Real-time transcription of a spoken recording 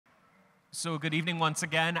So good evening once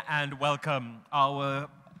again and welcome. Our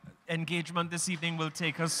engagement this evening will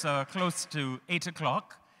take us close to 8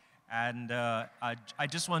 o'clock. And I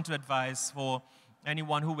just want to advise for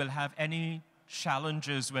anyone who will have any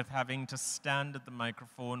challenges with having to stand at the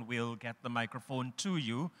microphone, we'll get the microphone to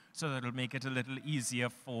you so that it'll make it a little easier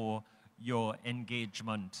for your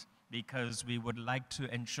engagement, because we would like to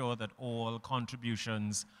ensure that all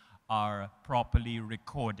contributions are properly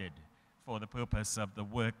recorded for the purpose of the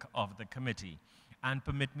work of the committee. And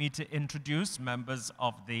permit me to introduce members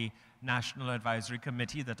of the National Advisory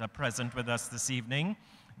Committee that are present with us this evening.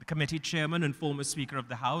 The committee chairman and former Speaker of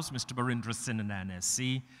the House, Mr. Barindra Sinanan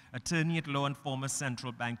SC, Attorney at Law and former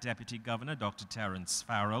Central Bank Deputy Governor, Dr. Terence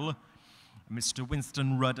Farrell, Mr.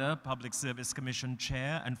 Winston Rudder, Public Service Commission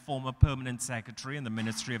Chair and former Permanent Secretary in the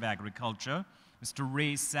Ministry of Agriculture, Mr.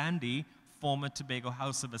 Ray Sandy, former Tobago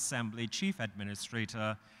House of Assembly Chief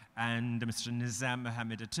Administrator, and Mr. Nizam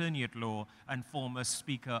Mohammed, Attorney at Law and former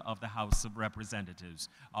Speaker of the House of Representatives.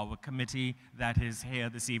 Our committee that is here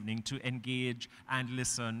this evening to engage and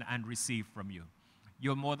listen and receive from you.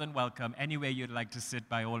 You're more than welcome. Anywhere you'd like to sit,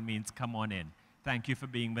 by all means, come on in. Thank you for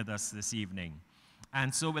being with us this evening.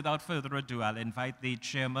 And so without further ado, I'll invite the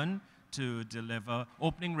chairman to deliver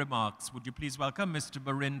opening remarks. Would you please welcome Mr.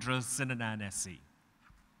 Barindra Sinanan SC.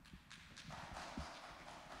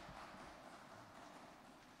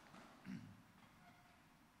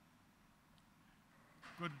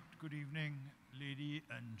 Good evening, ladies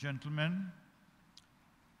and gentlemen.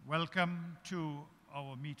 Welcome to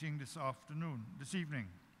our meeting this evening.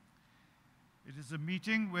 It is a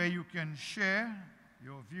meeting where you can share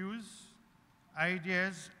your views,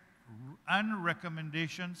 ideas, and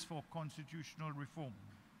recommendations for constitutional reform.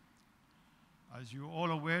 As you're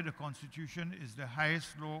all aware, the Constitution is the highest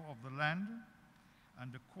law of the land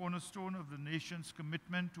and the cornerstone of the nation's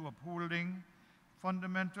commitment to upholding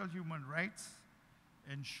fundamental human rights,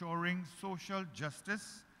 ensuring social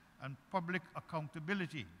justice and public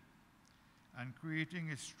accountability, and creating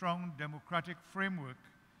a strong democratic framework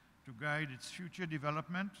to guide its future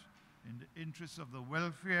development in the interests of the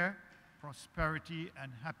welfare, prosperity,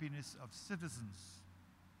 and happiness of citizens.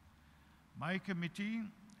 My committee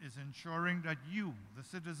is ensuring that you, the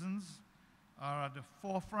citizens, are at the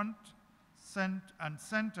forefront and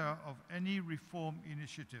center of any reform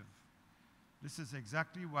initiative. This is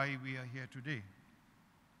exactly why we are here today.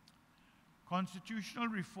 Constitutional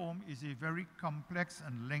reform is a very complex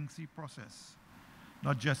and lengthy process,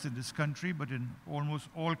 not just in this country, but in almost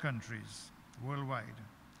all countries worldwide.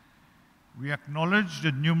 We acknowledge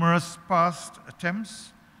the numerous past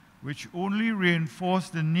attempts which only reinforce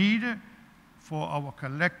the need for our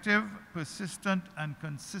collective, persistent, and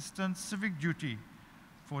consistent civic duty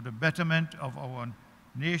for the betterment of our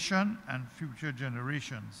nation and future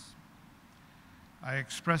generations. I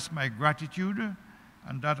express my gratitude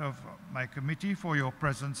and that of my committee for your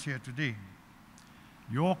presence here today.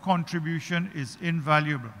 Your contribution is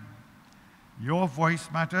invaluable. Your voice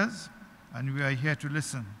matters, and we are here to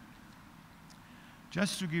listen.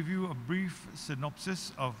 Just to give you a brief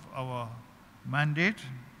synopsis of our mandate,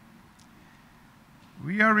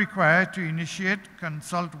 we are required to initiate,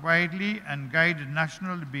 consult widely, and guide the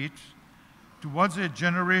national debate towards a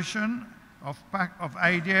generation of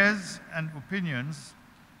ideas and opinions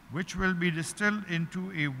which will be distilled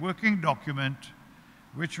into a working document,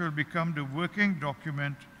 which will become the working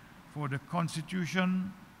document for the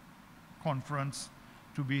Constitution Conference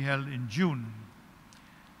to be held in June.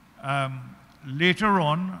 Later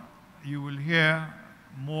on, you will hear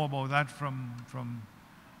more about that from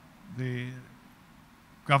the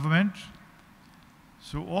government.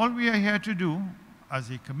 So all we are here to do as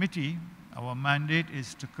a committee, our mandate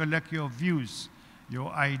is to collect your views,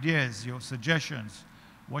 your ideas, your suggestions,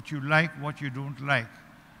 what you like, what you don't like,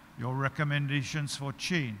 your recommendations for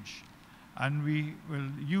change. And we will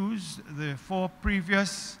use the 4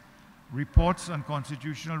 previous reports on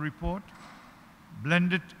constitutional report,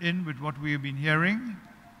 blend it in with what we have been hearing,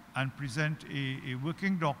 and present a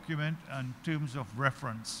working document in terms of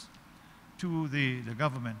reference to the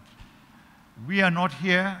government. We are not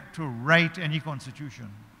here to write any constitution.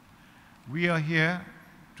 We are here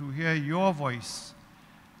to hear your voice.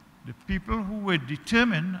 The people who would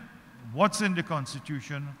determine what's in the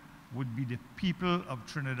Constitution would be the people of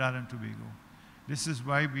Trinidad and Tobago. This is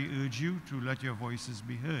why we urge you to let your voices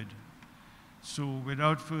be heard. So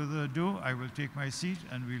without further ado, I will take my seat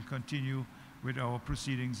and we'll continue with our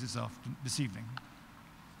proceedings this evening.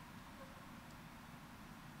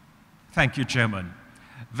 Thank you, Chairman.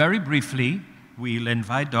 Very briefly, we'll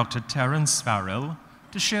invite Dr. Terence Farrell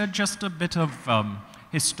to share just a bit of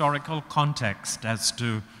historical context as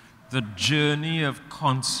to the journey of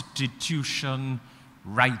constitution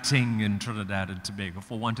writing in Trinidad and Tobago,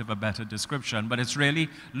 for want of a better description, but it's really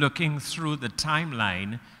looking through the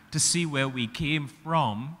timeline to see where we came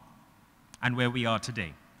from and where we are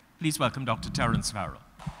today. Please welcome Dr. Terence Farrell.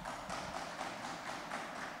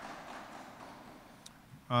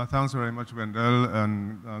 Thanks very much, Wendell,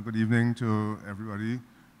 and good evening to everybody.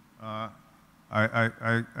 I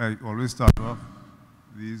always start off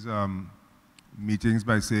these meetings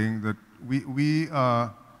by saying that we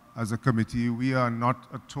as a committee, we are not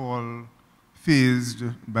at all fazed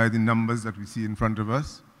by the numbers that we see in front of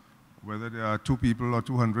us. Whether there are 2 people or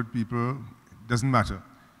 200 people, it doesn't matter.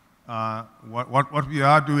 What we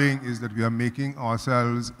are doing is that we are making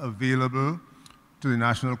ourselves available to the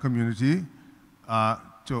national community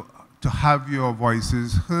to have your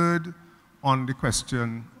voices heard on the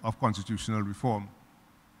question of constitutional reform.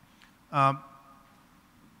 All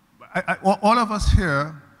of us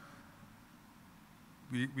here,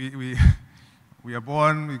 we are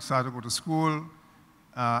born, we start to go to school,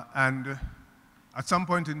 and at some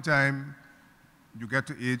point in time, you get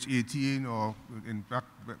to age 18, or in fact,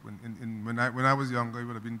 when I was younger, it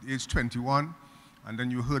would have been age 21, and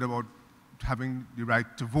then you heard about having the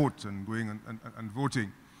right to vote and going and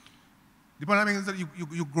voting. The point I mean is that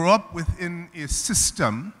you grow up within a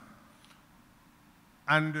system,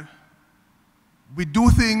 and we do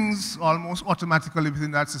things almost automatically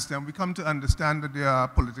within that system. We come to understand that there are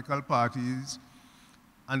political parties,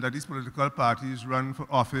 and that these political parties run for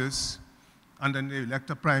office, and then they elect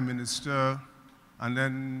a prime minister, and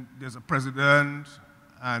then there's a president,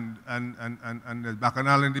 and there's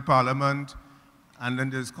bacchanal in the parliament, and then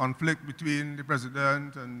there's conflict between the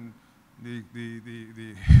president and the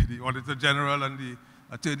auditor general and the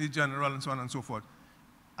attorney general, and so on and so forth.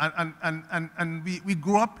 And we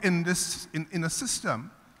grew up in this, in a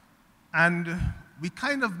system, and we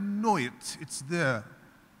kind of know it, it's there.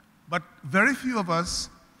 But very few of us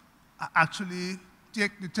actually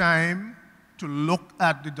take the time to look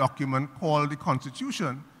at the document called the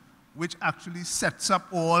Constitution, which actually sets up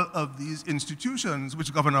all of these institutions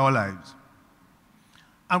which govern our lives.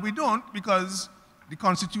 And we don't, because the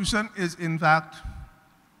Constitution is, in fact,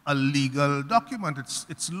 a legal document.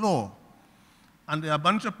 It's law. And there are a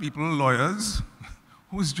bunch of people, lawyers,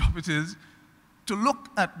 whose job it is to look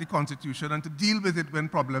at the Constitution and to deal with it when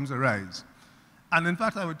problems arise. And in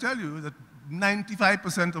fact, I would tell you that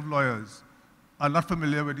 95% of lawyers are not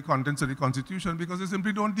familiar with the contents of the Constitution because they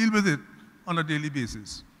simply don't deal with it on a daily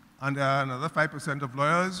basis. And there are another 5% of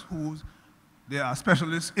lawyers who they are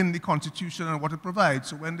specialists in the Constitution and what it provides.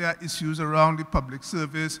 So when there are issues around the public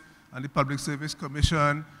service and the Public Service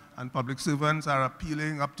Commission, and public servants are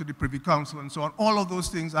appealing up to the Privy Council and so on, all of those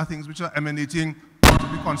things are things which are emanating out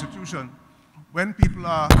of the Constitution. When people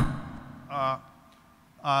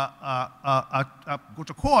go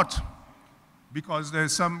to court because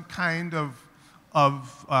there's some kind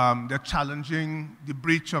they're challenging the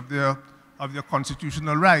breach of their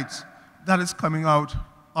constitutional rights, that is coming out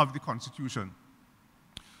of the Constitution.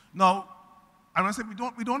 Now, I must say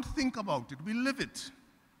we don't think about it, we live it,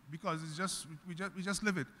 because we just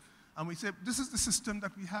live it. And we say, this is the system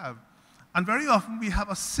that we have. And very often we have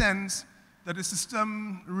a sense that the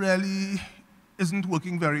system really isn't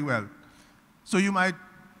working very well. So you might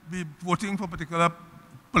be voting for a particular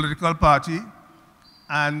political party,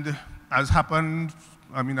 and as happened,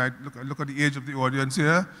 I mean, I look at the age of the audience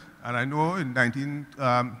here, and I know in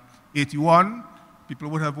 1981, people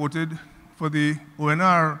would have voted for the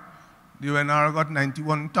ONR. The ONR got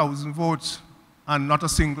 91,000 votes and not a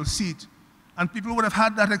single seat. And people would have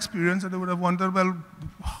had that experience and they would have wondered, well,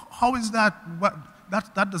 how is that?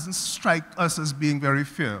 That doesn't strike us as being very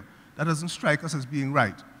fair. That doesn't strike us as being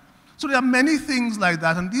right. So there are many things like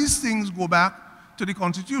that, and these things go back to the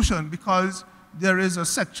Constitution because there is a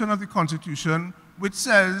section of the Constitution which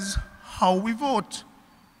says how we vote.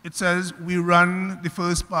 It says we run the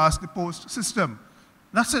first past the post system.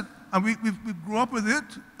 That's it. And we grew up with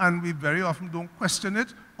it, and we very often don't question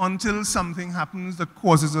it until something happens that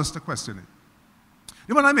causes us to question it.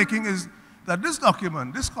 The point I'm making is that this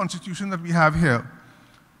document, this Constitution that we have here,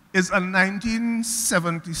 is a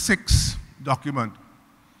 1976 document.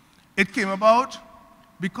 It came about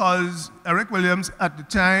because Eric Williams, at the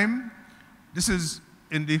time, this is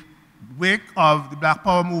in the wake of the Black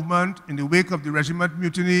Power movement, in the wake of the Regiment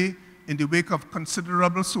Mutiny, in the wake of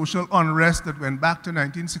considerable social unrest that went back to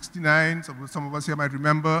 1969, some of us here might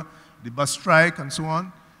remember, the bus strike and so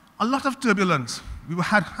on. A lot of turbulence. We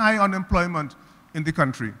had high unemployment in the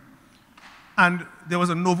country. And there was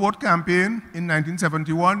a no-vote campaign in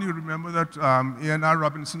 1971. You remember that A.N.R.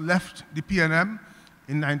 Robinson left the PNM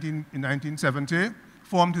in 1970,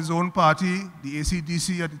 formed his own party, the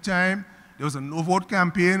ACDC at the time. There was a no-vote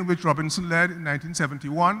campaign which Robinson led in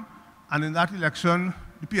 1971, and in that election,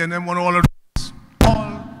 the PNM won all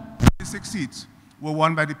 6 seats were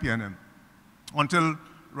won by the PNM until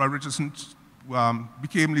Roy Richardson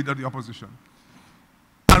became leader of the opposition.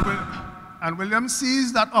 And Williams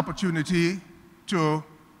seized that opportunity to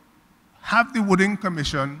have the Wooding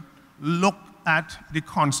Commission look at the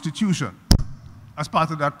Constitution as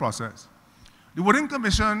part of that process. The Wooding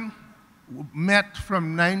Commission met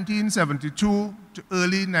from 1972 to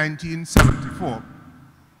early 1974.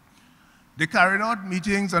 They carried out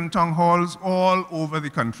meetings and town halls all over the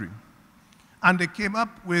country. And they came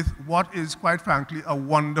up with what is, quite frankly, a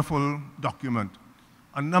wonderful document.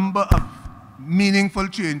 A number of meaningful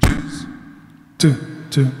changes. Two.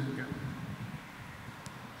 Yeah.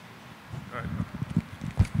 All right.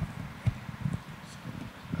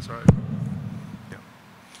 That's all right. Yeah.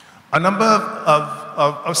 A number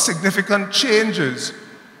of significant changes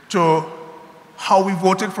to how we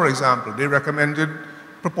voted, for example. They recommended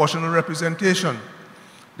proportional representation.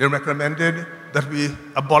 They recommended that we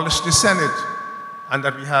abolish the Senate and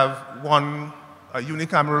that we have one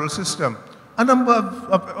unicameral system. A number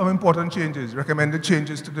of important changes, recommended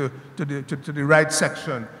changes to the rights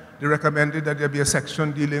section. They recommended that there be a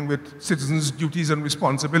section dealing with citizens' duties and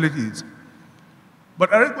responsibilities.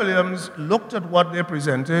 But Eric Williams looked at what they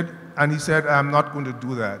presented and he said, I'm not going to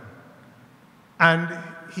do that. And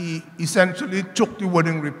he essentially took the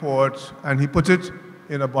Wooding report and he put it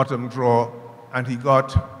in a bottom drawer and he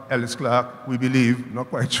got Ellis Clark, we believe, not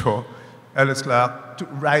quite sure, Ellis Clark, to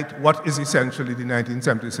write what is essentially the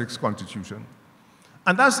 1976 Constitution.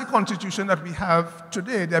 And that's the Constitution that we have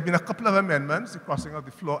today. There have been a couple of amendments, the Crossing of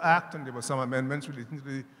the Floor Act, and there were some amendments relating to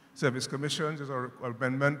the Service Commissions. There's an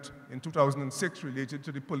amendment in 2006 related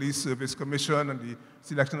to the Police Service Commission and the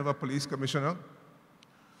selection of a police commissioner.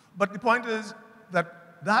 But the point is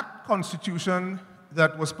that that Constitution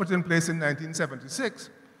that was put in place in 1976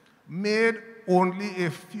 made only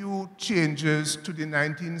a few changes to the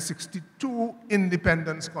 1962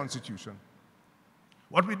 Independence Constitution.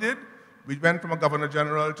 What we did, we went from a Governor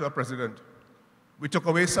General to a President. We took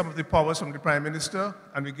away some of the powers from the Prime Minister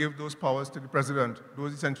and we gave those powers to the President,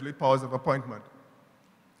 those essentially powers of appointment.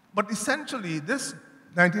 But essentially, this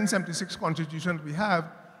 1976 Constitution we have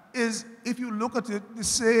is, if you look at it, the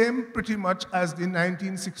same pretty much as the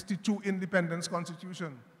 1962 Independence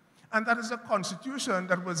Constitution. And that is a constitution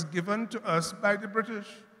that was given to us by the British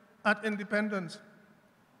at independence.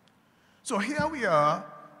 So here we are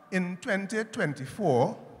in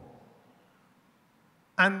 2024,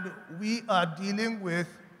 and we are dealing with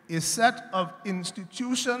a set of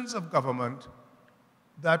institutions of government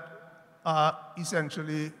that are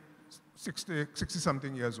essentially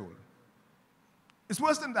 60-something years old. It's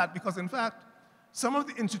worse than that because, in fact, some of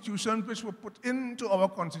the institutions which were put into our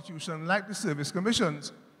Constitution, like the Service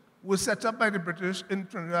Commissions, was set up by the British in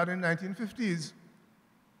Trinidad in the 1950s.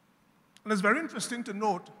 And it's very interesting to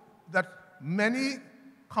note that many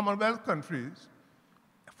Commonwealth countries,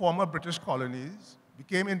 former British colonies,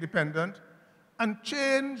 became independent and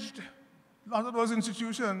changed a lot of those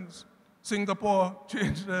institutions. Singapore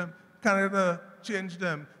changed them, Canada changed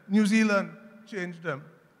them, New Zealand changed them.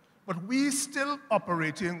 But we're still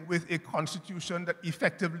operating with a constitution that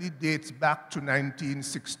effectively dates back to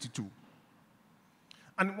 1962.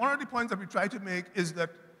 And one of the points that we try to make is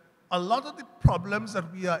that a lot of the problems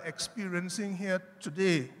that we are experiencing here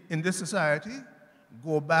today in this society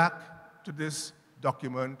go back to this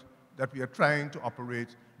document that we are trying to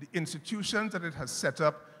operate, the institutions that it has set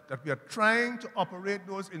up, that we are trying to operate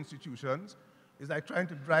those institutions. Is like trying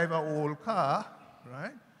to drive our old car,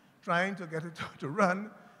 right? Trying to get it to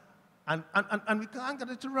run, and we can't get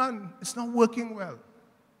it to run. It's not working well.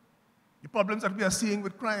 The problems that we are seeing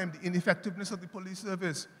with crime, the ineffectiveness of the police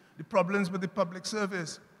service, the problems with the public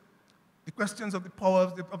service, the questions of the power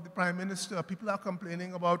of the Prime Minister, people are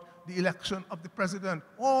complaining about the election of the President.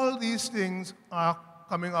 All these things are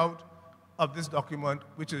coming out of this document,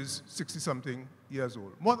 which is 60-something years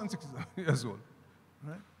old, more than 60-something years old.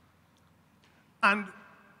 Right? And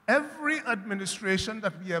every administration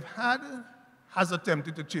that we have had has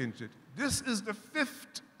attempted to change it. This is the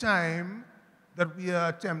 5th time that we are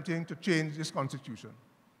attempting to change this Constitution.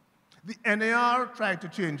 The NAR tried to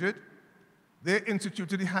change it. They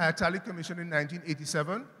instituted the Hayatali Commission in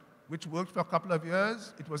 1987, which worked for a couple of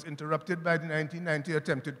years. It was interrupted by the 1990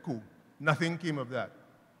 attempted coup. Nothing came of that.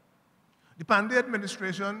 The Pandey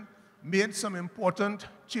administration made some important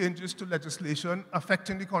changes to legislation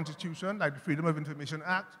affecting the Constitution, like the Freedom of Information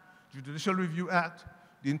Act, the Judicial Review Act,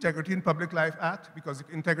 the Integrity in Public Life Act, because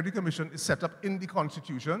the Integrity Commission is set up in the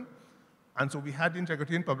Constitution. And so we had the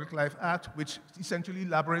Integrity in Public Life Act, which essentially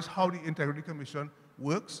elaborates how the Integrity Commission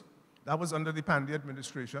works. That was under the Pandey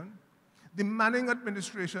administration. The Manning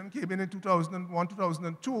administration came in 2001,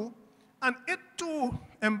 2002, and it too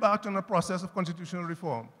embarked on a process of constitutional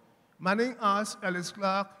reform. Manning asked Ellis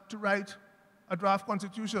Clark to write a draft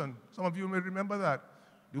constitution. Some of you may remember that,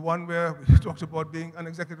 the one where we talked about being an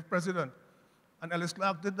executive president. And Ellis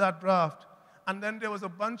Clark did that draft. And then there was a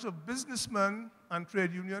bunch of businessmen and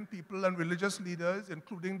trade union people and religious leaders,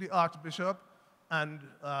 including the Archbishop and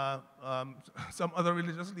some other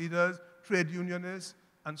religious leaders, trade unionists,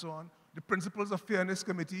 and so on. The Principles of Fairness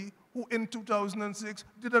Committee, who in 2006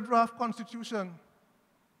 did a draft constitution.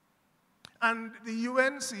 And the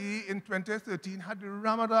UNC in 2013 had the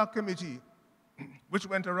Ramadar Committee, which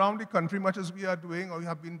went around the country, much as we are doing or we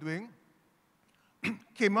have been doing,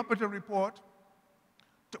 came up with a report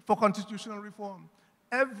for constitutional reform.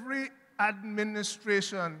 Every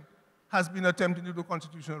administration has been attempting to do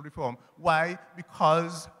constitutional reform. Why?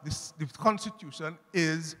 Because the Constitution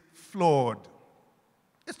is flawed.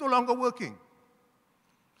 It's no longer working.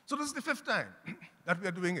 So this is the 5th time that we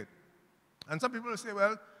are doing it. And some people will say,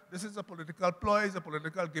 well, this is a political ploy, it's a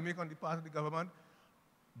political gimmick on the part of the government.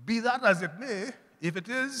 Be that as it may, if it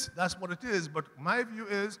is, that's what it is. But my view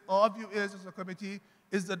is, our view is as a committee,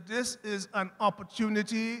 is that this is an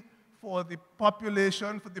opportunity for the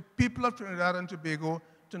population, for the people of Trinidad and Tobago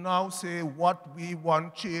to now say what we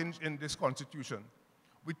want change in this constitution.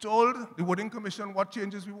 We told the Wooding Commission what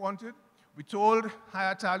changes we wanted. We told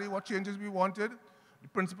Hayatali what changes we wanted. The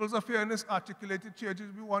Principles of Fairness articulated changes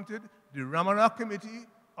we wanted. The Ramadar Committee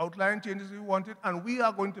outlined changes we wanted. And we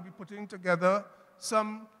are going to be putting together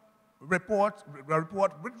some report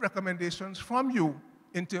with recommendations from you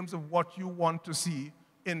in terms of what you want to see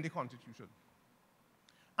in the Constitution.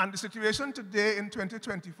 And the situation today in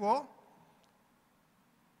 2024,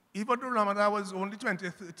 even though Ramadan was only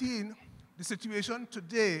 2013, the situation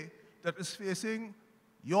today that is facing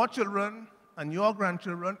your children and your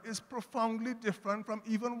grandchildren is profoundly different from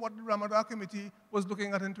even what the Ramadar Committee was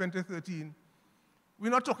looking at in 2013.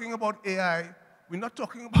 We're not talking about AI. We're not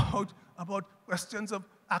talking about questions of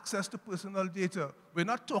access to personal data. We're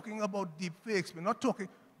not talking about deep fakes. We're not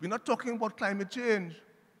talking about climate change.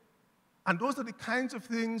 And those are the kinds of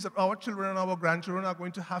things that our children and our grandchildren are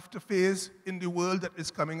going to have to face in the world that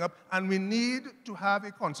is coming up. And we need to have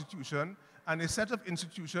a constitution and a set of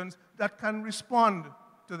institutions that can respond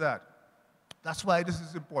to that. That's why this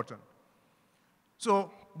is important.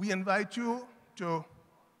 So we invite you to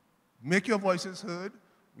make your voices heard.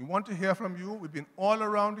 We want to hear from you. We've been all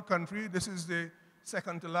around the country. This is the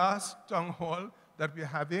second to last town hall that we're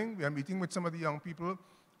having. We are meeting with some of the young people,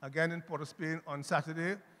 again in Port of Spain on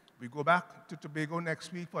Saturday. We go back to Tobago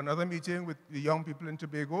next week for another meeting with the young people in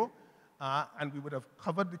Tobago. And we would have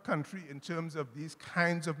covered the country in terms of these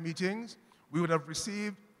kinds of meetings. We would have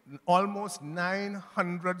received almost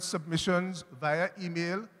 900 submissions via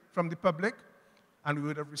email from the public. And we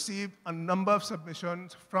would have received a number of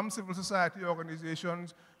submissions from civil society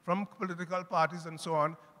organizations, from political parties and so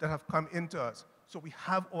on that have come into us. So we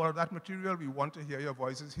have all of that material. We want to hear your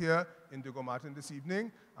voices here in Diego Martin this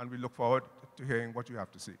evening, and we look forward to hearing what you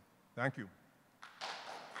have to say. Thank you.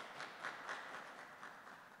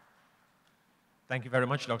 Thank you very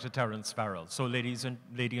much, Dr. Terence Farrell. So ladies and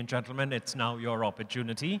gentlemen, it's now your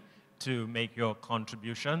opportunity to make your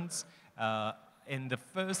contributions. In the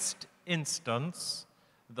first instance,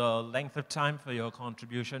 the length of time for your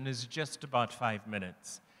contribution is just about 5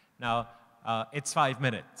 minutes. Now, it's 5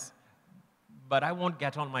 minutes, but I won't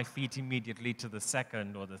get on my feet immediately to the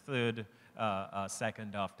second or the third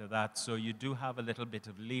second after that, so you do have a little bit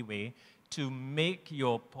of leeway to make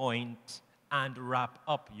your point and wrap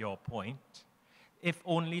up your point, if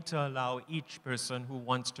only to allow each person who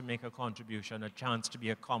wants to make a contribution a chance to be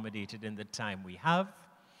accommodated in the time we have.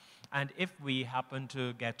 And if we happen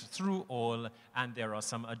to get through all and there are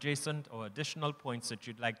some adjacent or additional points that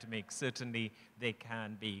you'd like to make, certainly they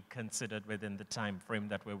can be considered within the time frame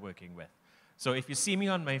that we're working with. So if you see me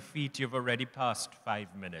on my feet, you've already passed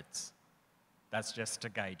 5 minutes. That's just to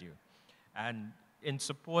guide you. And in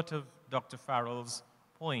support of Dr. Farrell's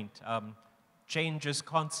point, change is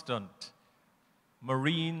constant.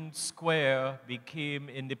 Marine Square became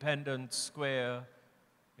Independence Square,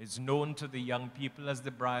 is known to the young people as the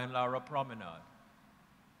Brian Lara Promenade.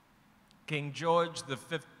 King George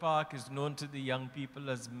V Park is known to the young people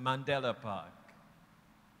as Mandela Park.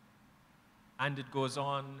 And it goes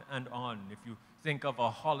on and on. If you think of a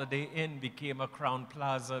Holiday Inn became a Crown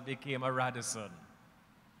Plaza, became a Radisson.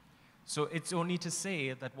 So it's only to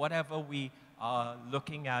say that whatever we are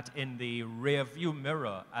looking at in the rearview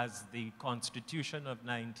mirror as the Constitution of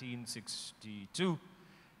 1962,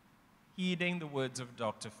 heeding the words of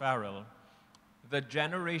Dr. Farrell, the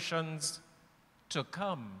generations to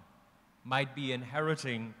come might be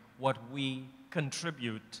inheriting what we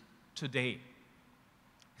contribute today.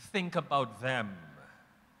 Think about them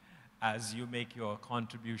as you make your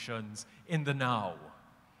contributions in the now,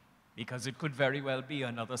 because it could very well be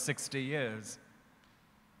another 60 years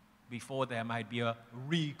before there might be a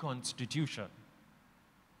reconstitution.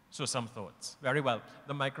 So some thoughts. Very well.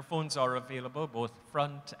 The microphones are available both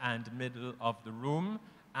front and middle of the room,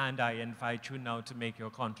 and I invite you now to make your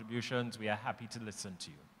contributions. We are happy to listen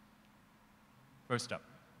to you. First up.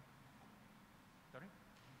 Sorry?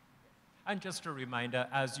 And just a reminder,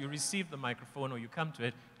 as you receive the microphone or you come to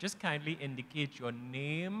it, just kindly indicate your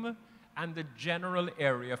name and the general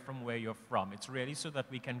area from where you're from. It's really so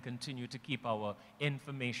that we can continue to keep our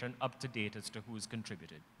information up to date as to who's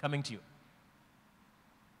contributed. Coming to you.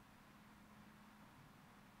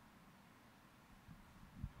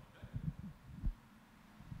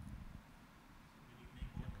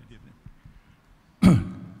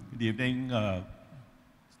 Good evening, Mr.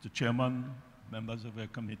 Chairman, members of the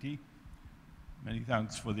committee. Many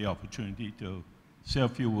thanks for the opportunity to say a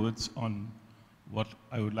few words on what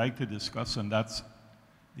I would like to discuss, and that's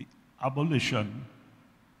the abolition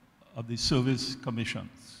of the service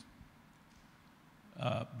commissions.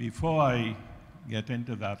 Before I get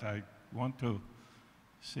into that, I want to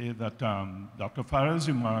say that Dr. Farrell's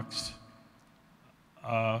remarks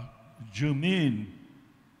are germane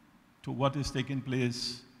to what is taking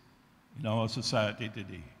place in our society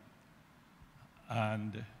today.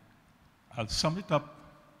 And I'll sum it up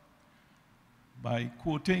by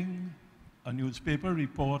quoting a newspaper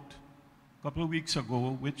report a couple of weeks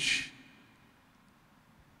ago, which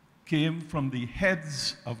came from the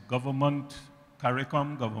heads of government,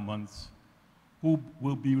 CARICOM governments, who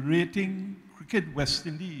will be rating Cricket West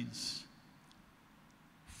Indies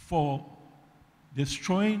for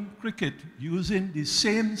destroying cricket using the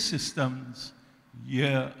same systems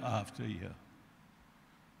year after year.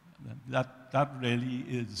 That really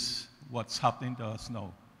is what's happening to us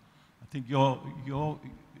now. I think your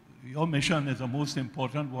mission is the most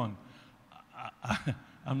important one.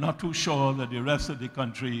 I'm not too sure that the rest of the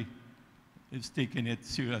country is taking it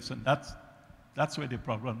serious, and that's where the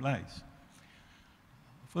problem lies.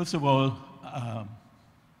 First of all,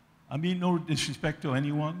 I mean no disrespect to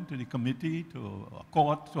anyone, to the committee, to a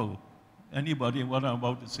court, to anybody, what I'm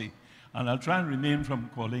about to say. And I'll try and refrain from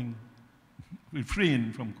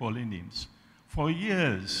calling names. For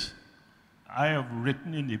years, I have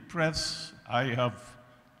written in the press, I have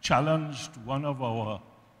challenged one of our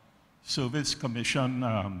service commission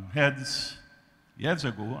heads years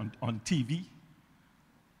ago on TV,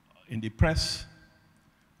 in the press.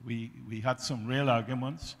 We had some real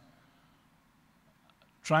arguments,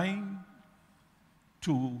 trying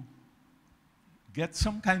to get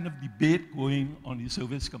some kind of debate going on the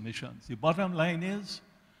service commissions. The bottom line is,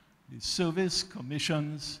 the service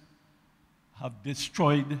commissions have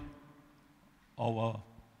destroyed our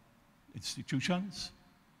institutions,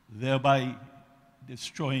 thereby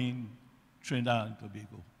destroying Trinidad and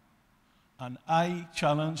Tobago. And I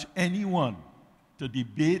challenge anyone to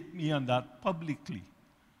debate me on that publicly,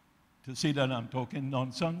 to say that I'm talking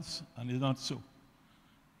nonsense, and it's not so.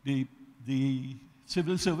 The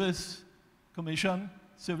Civil Service Commission,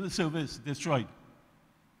 civil service destroyed.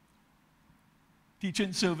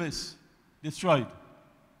 Teaching service destroyed.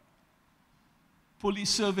 Police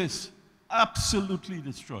service absolutely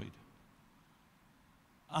destroyed.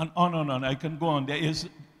 And on. I can go on. There is,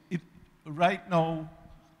 right now,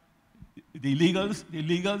 the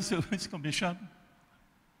Legal Service Commission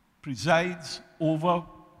presides over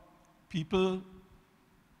people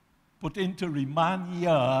put into remand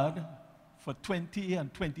yard for 20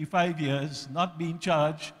 and 25 years, not being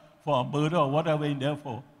charged for a murder or whatever in there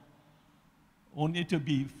for, only to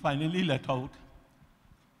be finally let out.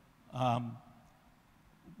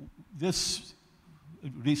 This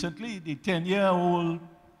recently, the 10-year-old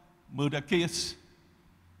murder case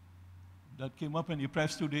that came up in the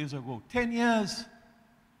press 2 days ago. 10 years.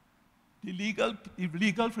 The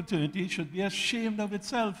legal fraternity should be ashamed of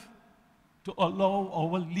itself to allow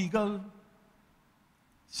our legal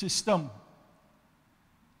system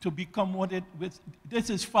to become what it was. This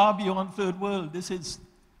is far beyond third world. This is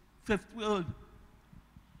fifth world.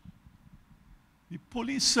 The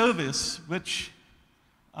police service, which,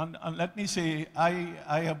 and let me say,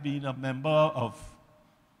 I have been a member of,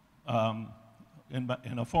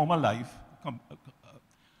 in a former life,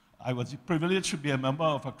 I was privileged to be a member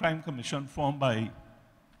of a crime commission formed by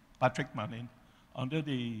Patrick Manning, under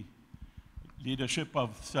the leadership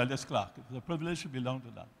of Silas Clark. It was a privilege to belong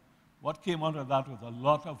to that. What came out of that was a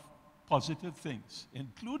lot of positive things,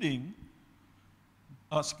 including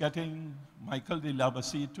us getting Michael de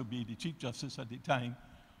Labassie to be the Chief Justice at the time,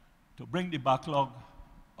 to bring the backlog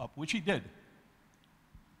up, which he did.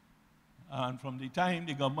 And from the time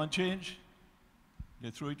the government changed,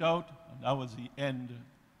 they threw it out, and that was the end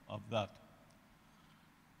of that.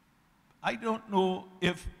 I don't know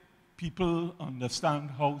if people understand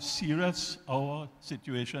how serious our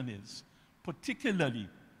situation is, particularly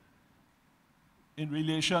in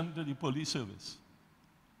relation to the police service.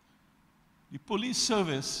 The police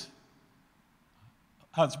service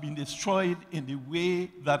has been destroyed in the way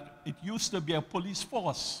that it used to be a police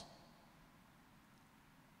force,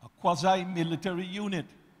 a quasi-military unit.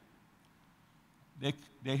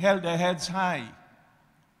 They held their heads high.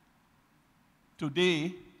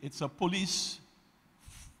 Today, it's a police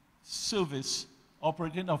service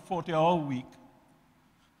operating a 40-hour week.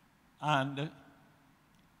 And I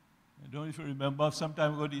don't know if you remember, some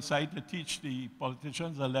time ago, they decided to teach the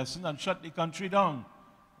politicians a lesson and shut the country down.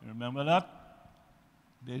 You remember that?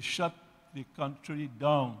 They shut the country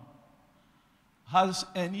down. Has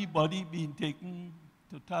anybody been taken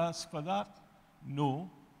to task for that? No.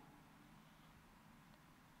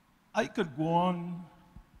 I could go on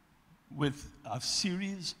with a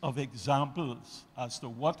series of examples as to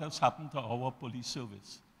what has happened to our police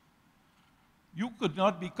service. You could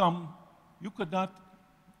not,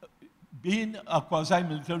 being a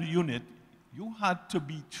quasi-military unit, you had to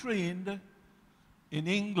be trained in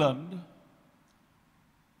England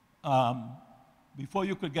before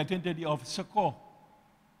you could get into the officer corps.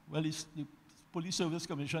 Well, the Police Service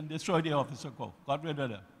Commission destroyed the officer corps, got rid of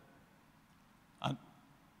them,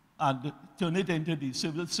 and turned it into the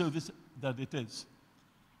civil service that it is.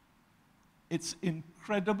 It's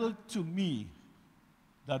incredible to me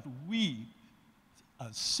that we,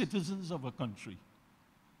 as citizens of a country,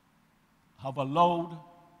 have allowed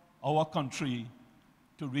our country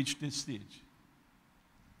to reach this stage.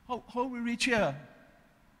 How we reach here,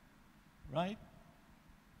 right?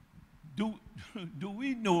 Do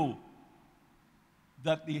we know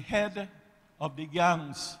that the head of the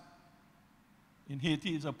gangs in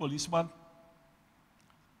Haiti is a policeman?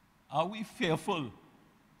 Are we fearful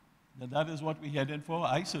that that is what we're heading for?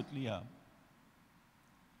 I certainly am.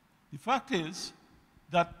 The fact is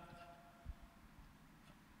that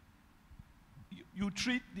you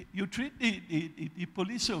treat the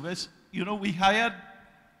police service, you know, we hired,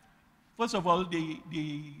 first of all,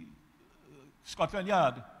 the Scotland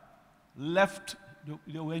Yard left,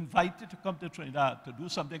 they were invited to come to Trinidad to do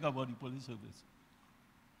something about the police service.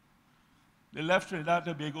 They left Trinidad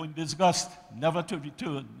and Tobago in disgust, never to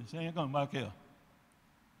return. They say, you're coming back here,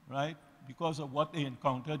 right? Because of what they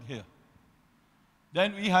encountered here.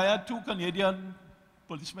 Then we hired 2 Canadian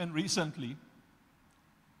policemen recently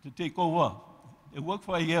to take over. They worked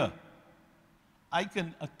for a year. I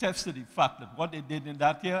can attest to the fact that what they did in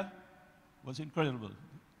that year was incredible.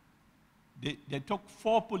 They took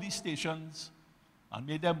 4 police stations and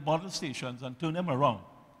made them model stations and turned them around.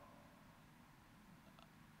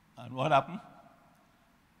 And what happened?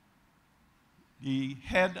 The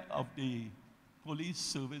head of the Police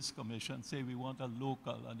Service Commission said, we want a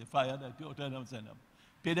local, and they fired them, and sent them.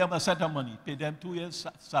 Pay them a set of money, pay them 2 years'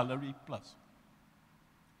 salary plus.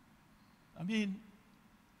 I mean,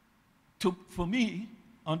 for me,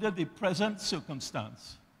 under the present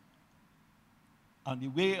circumstance, and the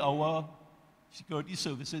way our security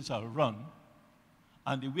services are run,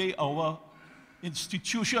 and the way our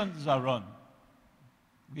institutions are run,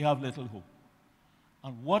 we have little hope.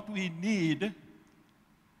 And what we need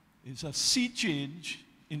is a sea change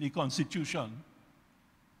in the Constitution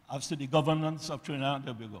as to the governance of Trinidad and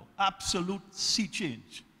Tobago. Absolute sea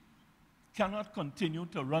change. Cannot continue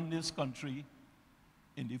to run this country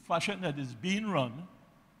in the fashion that is being run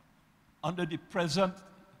under the present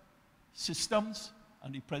systems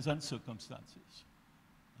and the present circumstances.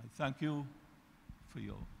 I thank you for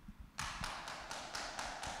your...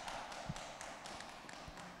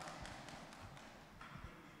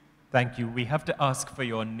 Thank you. We have to ask for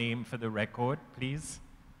your name for the record, please.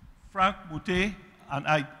 Frank Mute, and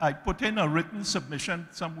I put in a written submission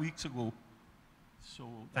some weeks ago. So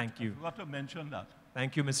thank you. I forgot to mention that.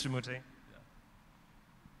 Thank you, Mr. Mute. Yeah.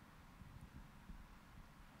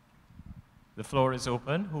 The floor is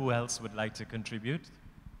open. Who else would like to contribute?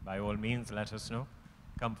 By all means, let us know.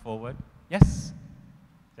 Come forward. Yes?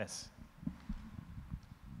 Yes.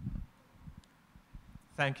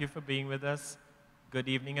 Thank you for being with us. Good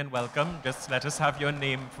evening and welcome. Just let us have your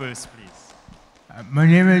name first, please. My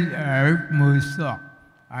name is Eric Musa.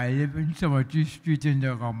 I live in Cemetery Street in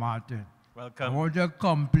the Martin. I Welcome. want to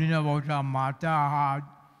complain about a matter I had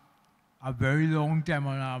a very long time,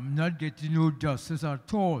 and I'm not getting no justice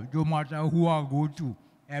at all. No matter who I go to,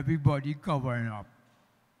 everybody covering up.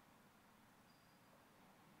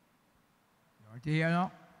 You want to hear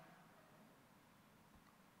now?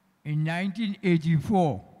 In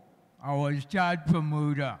 1984, I was charged for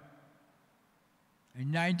murder.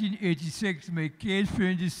 In 1986, my case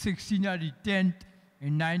finished 16 at the 10th.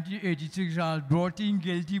 In 1986, I was brought in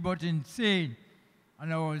guilty but insane,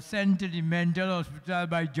 and I was sent to the mental hospital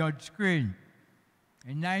by Judge Crane.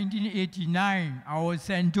 In 1989, I was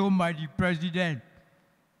sent home by the president.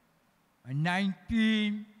 In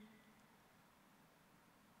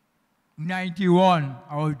 1991,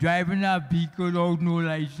 I was driving a vehicle without no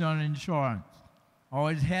license and insurance. I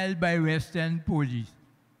was held by West End Police.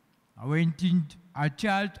 I went in, I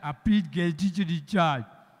plead guilty to the charge.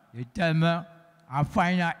 They tell me I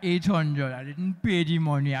fine at 800. I didn't pay the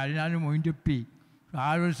money. I didn't have the money to pay. So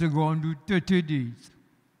I was to go and do 30 days.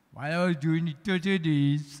 While I was doing the 30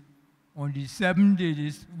 days, on the 7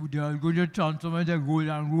 days, they were going to transfer me to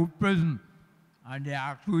Golden Grove Prison. And they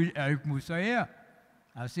asked who is Eric Musa here.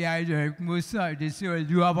 I say, I'm Eric Musa. They say, well,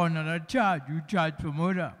 you have another charge. You charge for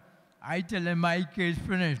murder. I tell them my case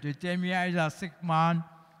finished. They tell me I'm a sick man,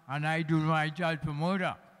 and I do my charge for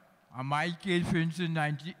murder. And my case finished in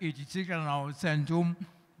 1986, and I was sent home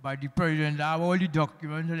by the president. I have all the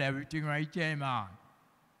documents and everything right here, man.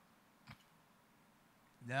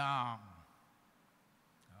 Now,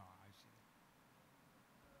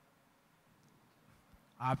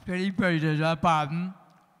 after the presidential pardon,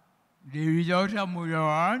 they reached out a murder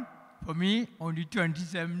warrant for me on the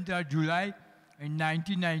 27th of July in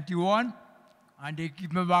 1991, and they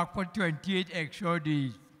keep me back for 28 extra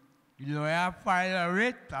days. The lawyer filed a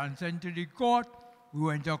writ and sent to the court. We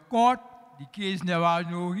went to court. The case never had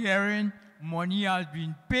no hearing. Money has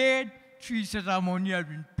been paid. 3 sets of money has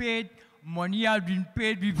been paid. Money has been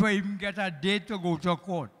paid before I even get a date to go to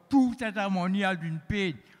court. 2 sets of money has been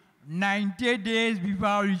paid. 90 days before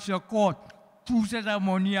I reach the court, 2 sets of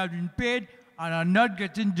money have been paid, and I'm not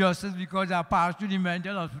getting justice because I passed through the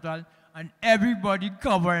mental hospital, and everybody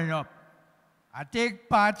covering up. I take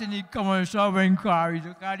part in the commercial of inquiry,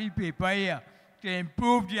 look at the paper here, to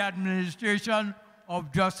improve the administration of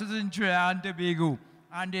justice in Trinidad and Tobago.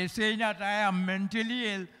 And they say that I am mentally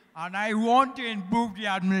ill, and I want to improve the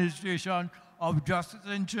administration of justice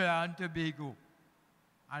in Trinidad and Tobago.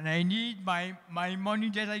 And I need my money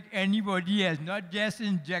just like anybody else, not just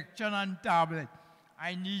injection and tablet.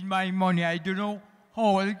 I need my money. I don't know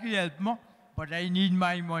how it can help me, but I need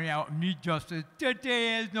my money. I need justice. 30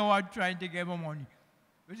 years now I'm trying to get my money,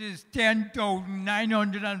 which is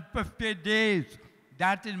 10,950 days.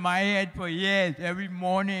 That's in my head for years, every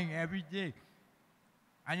morning, every day.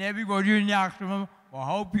 And everybody in the ask me, well,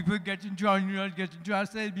 how people get into and you not get into. I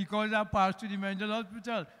said, because I passed to the mental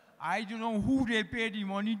hospital. I don't know who they pay the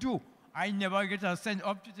money to. I never get a cent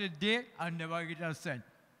up to today. I never get a cent.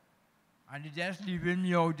 And they just leaving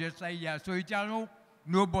me out just like that. So it's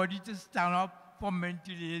nobody to stand up for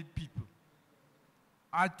mentally ill people.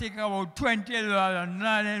 I take about $20 and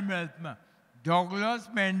none of them help me. Douglas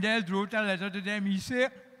Mendez wrote a letter to them. He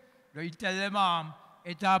said, he tell them,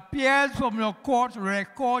 it appears from the court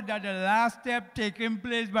record that the last step taken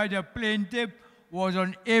place by the plaintiff was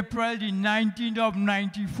on April the 19th of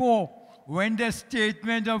 94, when the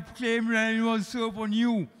statement of claim was served on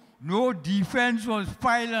you. No defense was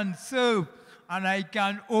filed and served, and I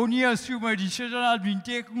can only assume a decision has been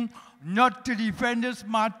taken not to defend this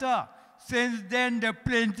matter. Since then, the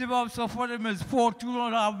plaintiff has suffered a misfortune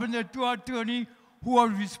of having the 2 attorneys who are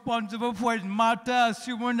responsible for his matter,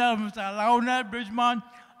 assuming that Mr. Lionel Bridgman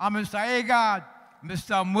and Mr. Agard.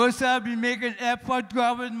 Mr. Mercer has been making effort to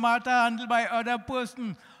have his matter handled by other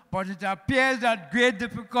persons, but it appears that great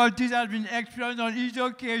difficulties have been experienced on each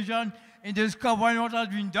occasion in discovering what has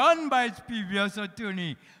been done by its previous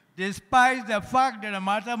attorney. Despite the fact that the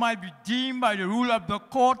matter might be deemed by the rule of the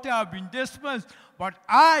court to have been dismissed, but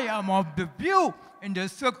I am of the view, in the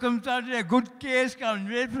circumstances, a good case can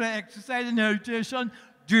wait for the exercise and arbitration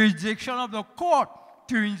jurisdiction of the court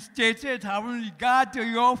to reinstate it, having regard to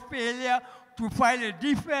your failure to file a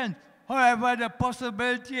defense. However, the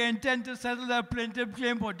possibility intent to settle the plaintiff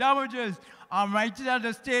claim for damages, I'm writing that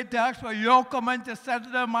the state asks for your comment to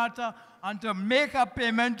settle the matter and to make a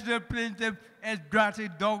payment to the plaintiff is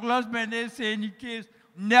granted. Douglas Mendez say in the case,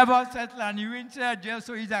 never settle, and he went to jail,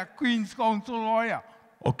 so he's a Queen's Counsel lawyer.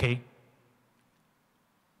 Okay.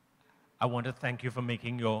 I want to thank you for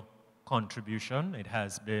making your contribution. It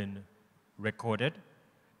has been recorded,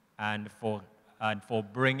 and for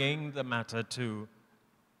bringing the matter to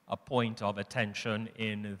a point of attention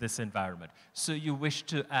in this environment. So you wish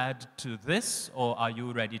to add to this, or are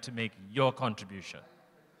you ready to make your contribution?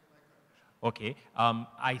 Okay,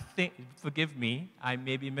 I think, forgive me, I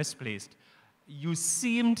may be misplaced. You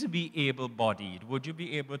seem to be able-bodied. Would you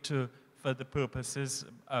be able to, for the purposes,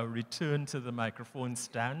 return to the microphone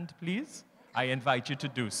stand, please? I invite you to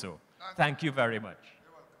do so. Thank you very much.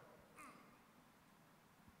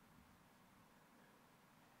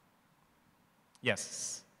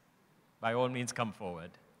 Yes, by all means, come forward.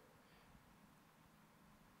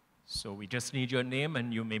 So we just need your name,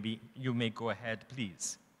 and you may go ahead,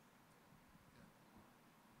 please.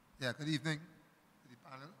 Yeah, good evening to the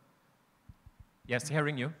panel. Yes,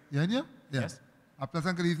 hearing you. You hear? Yeah. Yes. A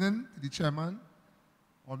pleasant good evening to the chairman,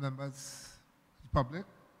 all members of the public.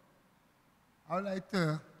 I would like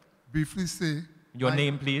to briefly say... Your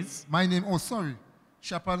name, please. My name, oh, sorry.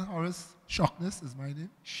 Shepard Horace Shockness is my name.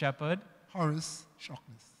 Shepard? Horace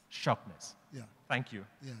Shockness. Shockness. Yeah. Thank you.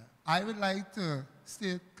 Yeah. I would like to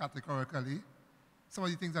state categorically some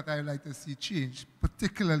of the things that I would like to see change,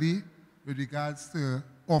 particularly with regards to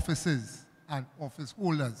offices and office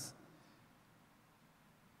holders.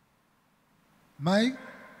 My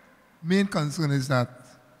main concern is that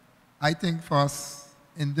I think for us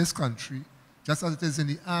in this country, just as it is in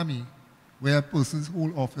the army, where persons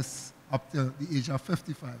hold office up to the age of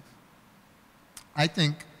 55, I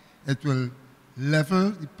think it will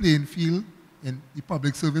level the playing field in the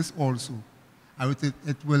public service also.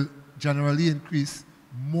 It will generally increase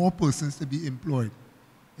more persons to be employed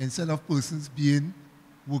instead of persons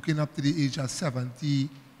working up to the age of 70,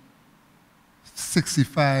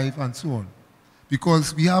 65, and so on.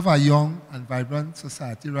 Because we have a young and vibrant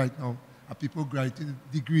society right now of people graduating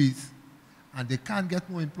degrees, and they can't get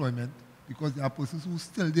no employment because there are persons who are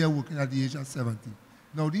still there working at the age of 70.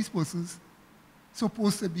 Now, these persons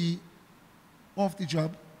supposed to be off the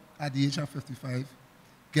job at the age of 55,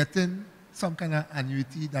 getting some kind of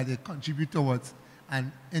annuity that they contribute towards.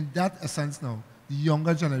 And in that essence now, the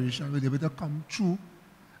younger generation will be able to come through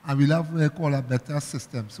and we'll have what I call a better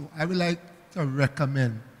system. So I would like to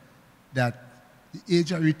recommend that the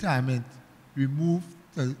age of retirement remove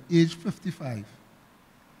to age 55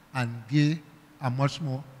 and give a much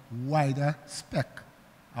more wider spec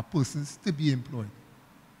of persons to be employed.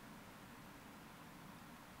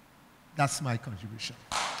 That's my contribution.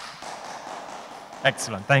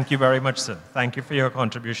 Excellent. Thank you very much, sir. Thank you for your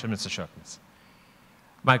contribution, Mr. Shockness.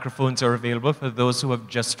 Microphones are available for those who have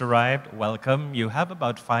just arrived. Welcome. You have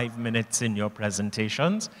about 5 minutes in your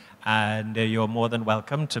presentations, and you're more than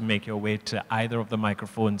welcome to make your way to either of the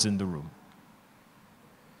microphones in the room.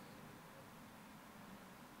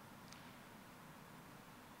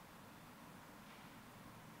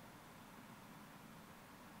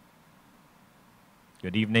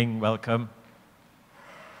 Good evening. Welcome.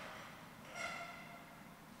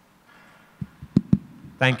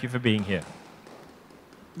 Thank you for being here.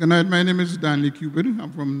 Good night. My name is Danley Cuban.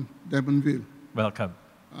 I'm from Devonville. Welcome.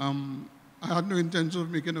 I had no intention of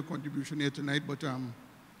making a contribution here tonight, but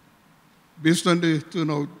based on the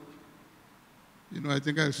turnout, I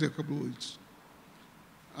think I'll say a couple of words.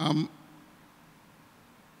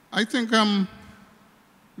 I think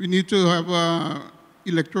we need to have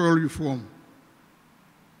electoral reform.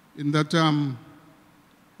 In that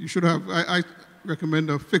you should have, I recommend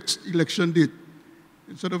a fixed election date.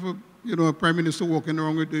 Instead of a prime minister walking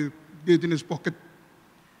around with the date in his pocket,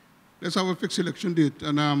 let's have a fixed election date.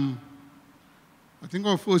 And I think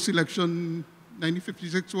our first election,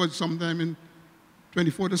 1956, was sometime in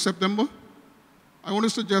 24th of September. I want to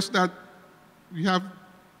suggest that we have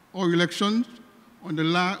our elections on the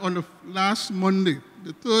last Monday,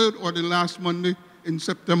 the third or the last Monday in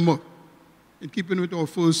September, in keeping with our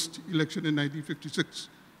first election in 1956.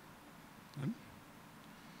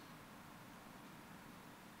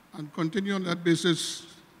 And continue on that basis,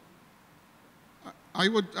 I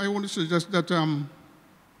want to suggest that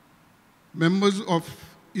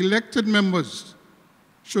elected members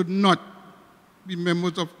should not be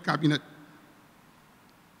members of cabinet.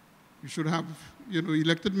 We should have,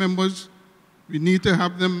 elected members. We need to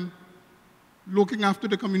have them looking after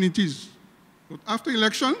the communities. But after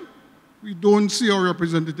election, we don't see our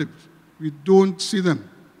representatives. We don't see them.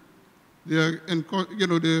 They're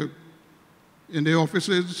in their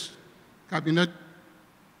offices, cabinet.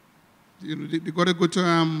 They got to go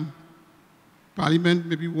to Parliament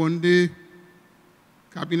maybe one day,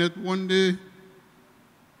 cabinet one day,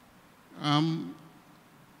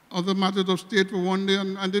 other matters of state for one day,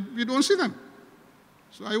 and we don't see them.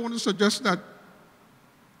 So I want to suggest that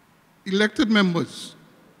elected members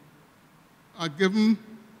are given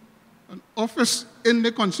an office in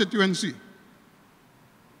the constituency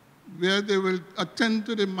where they will attend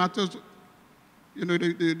to the matters,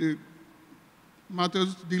 the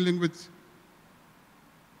matters dealing with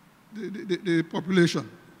the population.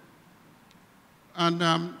 And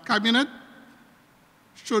cabinet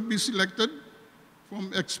should be selected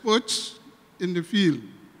from experts in the field.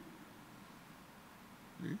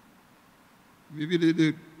 Okay. Maybe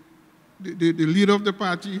the leader of the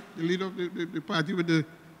party, the leader of the party with the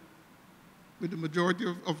majority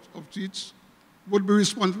of seats, would be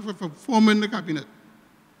responsible for forming the cabinet.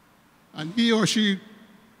 And he or she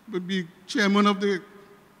would be chairman of the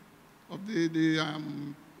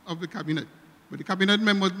cabinet. But the cabinet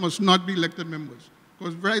members must not be elected members.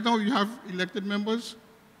 Because right now you have elected members,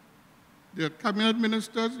 they are cabinet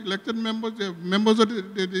ministers, elected members, they are members of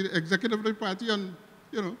the executive of the party, and,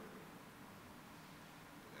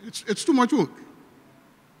 it's too much work.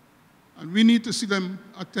 And we need to see them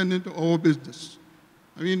attending to our business.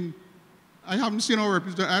 I mean, I haven't seen our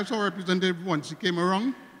representative. I saw our representative once. He came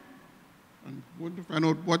around and wanted to find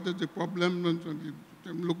out what is the problem.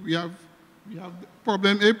 And look, we have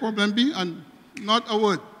problem A, problem B, and not a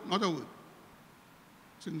word.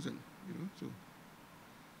 Since then, so.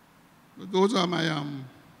 But those are my,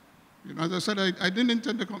 as I said, I didn't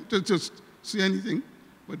intend to just say anything,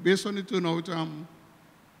 but based on the turnout,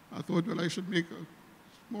 I thought, well, I should make a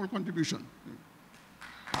small contribution.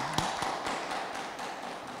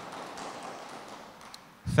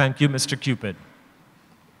 Thank you, Mr. Cupid.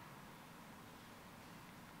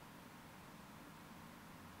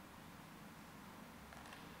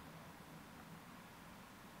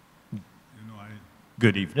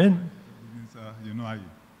 Good evening. I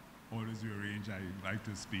always rearrange. I like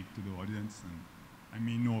to speak to the audience, and I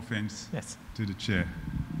mean no offense to the chair.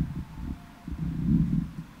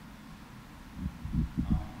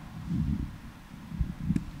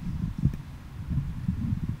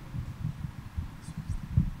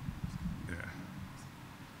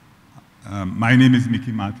 My name is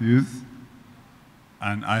Mickey Matthews,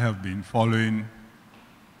 and I have been following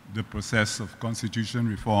the process of constitution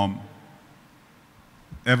reform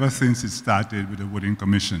ever since it started with the Wooding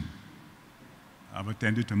Commission. I've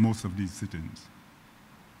attended to most of these sittings.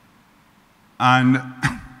 And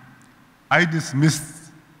I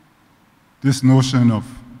dismissed this notion of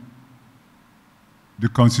the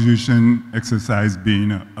Constitution exercise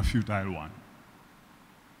being a futile one.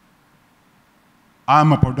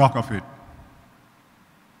 I'm a product of it.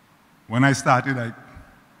 When I started,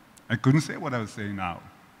 I couldn't say what I was saying now.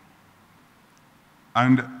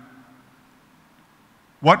 And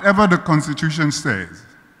whatever the Constitution says,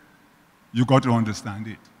 you got to understand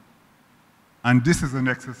it. And this is an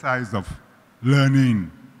exercise of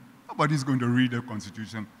learning. Nobody's going to read the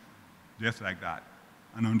Constitution just like that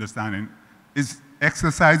and understanding. It's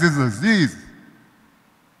exercises as these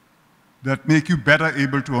that make you better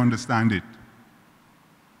able to understand it.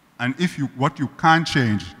 And what you can't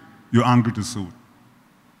change, you angle to suit.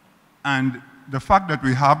 And the fact that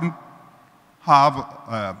we haven't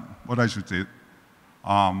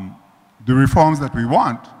the reforms that we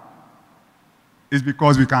want is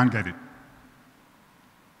because we can't get it.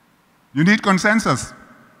 You need consensus.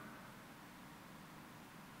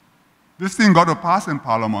 This thing got to pass in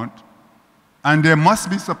Parliament, and there must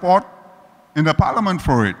be support in the Parliament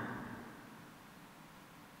for it.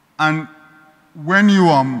 And when you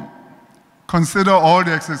consider all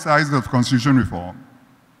the exercises of constitution reform,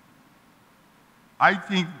 I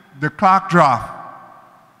think the Clark draft,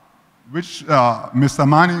 which Mr.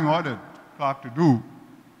 Manning ordered Clark to do,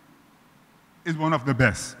 is one of the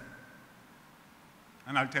best.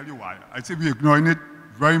 And I'll tell you why. I say we're ignoring it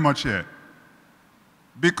very much here.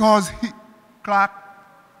 Because Clark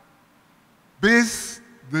based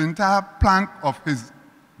the entire plank of his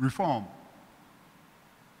reform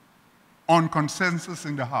on consensus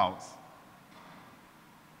in the House.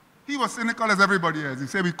 He was cynical as everybody else. He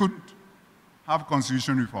said we couldn't have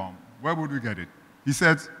constitution reform. Where would we get it? He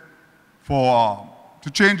said, to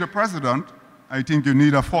change a president, I think you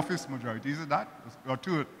need a 4/5 majority. Is it that? Or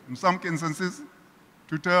two, in some instances,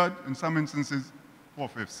 2/3, in some instances,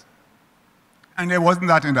 4/5. And there wasn't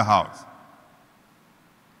that in the House.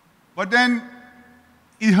 But then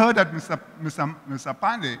he heard that Mr.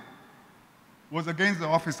 Pandey was against the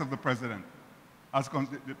office of the president as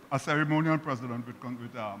a ceremonial president with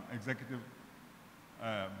executive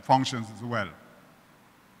functions as well.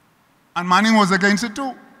 And Manning was against it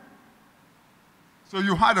too. So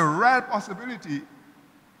you had a rare possibility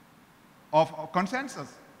of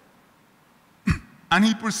consensus. And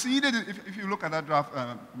he proceeded, if you look at that draft,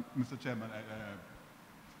 Mr. Chairman,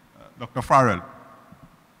 Dr. Farrell,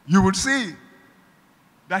 you would see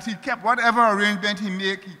that he kept whatever arrangement he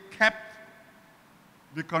made, he kept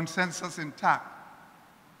the consensus intact,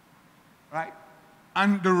 right?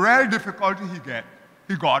 And the real difficulty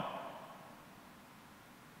he got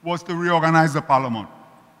was to reorganize the parliament,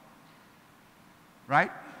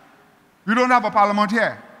 right? We don't have a parliament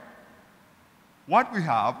here. What we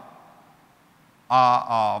have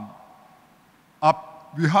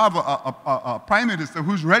we have a prime minister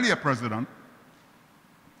who's really a president,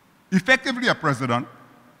 effectively a president,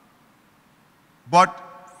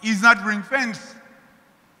 but he's not ring-fenced.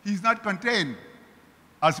 He's not contained,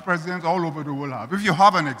 as presidents all over the world have. If you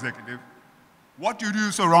have an executive, what you do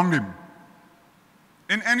is surround him.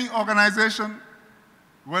 In any organization,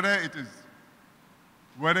 whether it is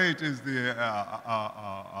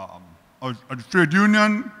a trade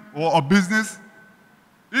union or a business,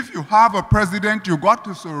 if you have a president, you got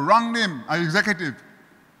to surround him, an executive,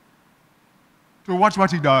 to watch what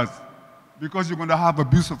he does, because you're going to have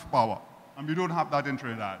abuse of power, and we don't have that in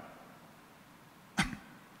Trinidad.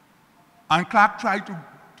 And Clark tried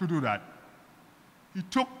to do that. He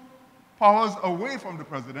took powers away from the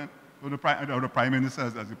president, or the prime minister,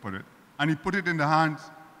 as he put it, and he put it in the hands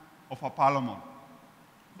of a parliament.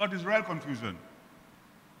 But it's real confusion.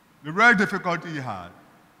 The real difficulty he had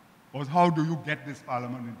was, how do you get this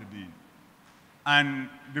parliament into being? And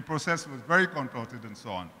the process was very contorted and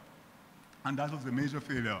so on. And that was the major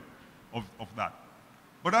failure of that.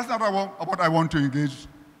 But that's not what I want to engage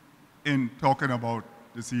in talking about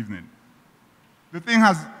this evening. The thing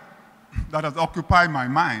that has occupied my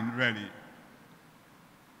mind, really,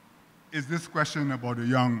 is this question about the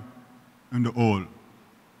young and the old.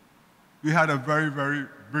 We had a very, very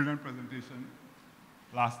brilliant presentation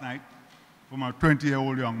last night from a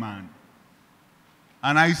 20-year-old young man.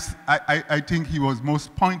 And I think he was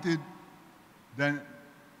most pointed than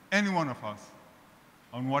any one of us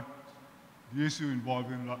on what the issue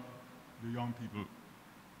involving the young people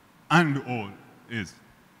and the old is.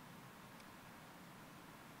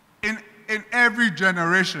 In every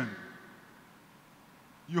generation,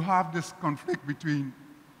 you have this conflict between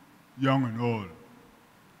young and old.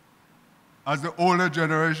 As the older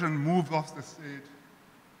generation moves off the stage,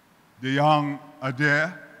 the young are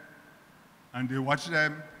there, and they watch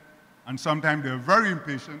them, and sometimes they're very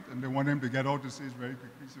impatient, and they want them to get out the stage very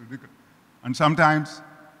quickly. So they could. And sometimes,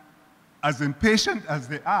 as impatient as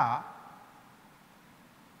they are,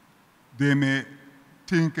 they may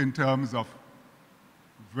think in terms of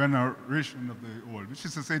veneration of the old, which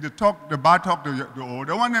is to say, the bad talk the old.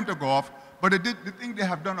 They want them to go off, but they think they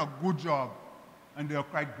have done a good job, and they are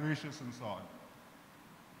quite gracious and so on.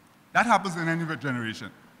 That happens in any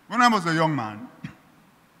generation. When I was a young man,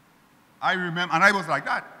 I remember, and I was like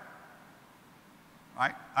that.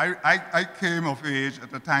 Right? I came of age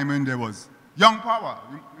at a time when there was young power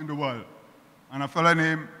in the world. And a fellow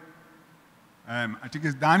named, I think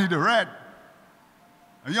it's Danny the Red,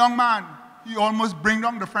 a young man, he almost bring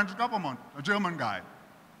down the French government, a German guy.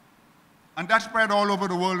 And that spread all over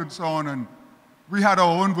the world and so on. And we had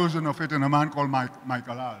our own version of it in a man called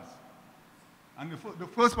Michael Als. And the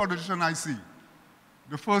first politician I see,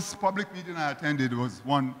 the first public meeting I attended was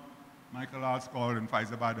one Michael Als called in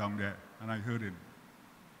Faizabad down there, and I heard him.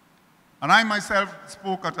 And I myself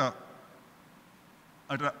spoke at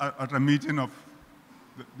a meeting of,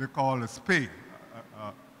 they call a SPAY,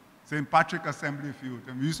 St. Patrick Assembly of Youth,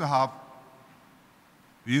 and we used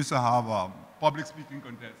to have public speaking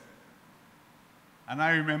contests. And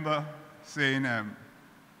I remember saying, a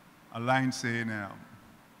line saying,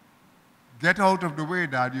 get out of the way,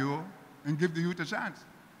 Daddy-o, and give the youth a chance.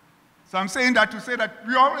 So I'm saying that to say that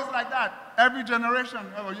we're always like that. Every generation,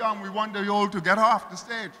 when we're young, we want the old to get off the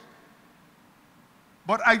stage.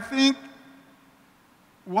 But I think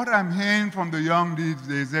what I'm hearing from the young these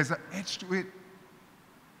days, there's an edge to it.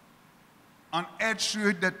 An edge to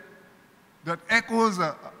it that echoes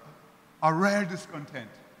a rare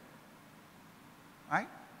discontent. Right?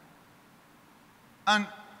 And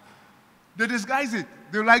they disguise it.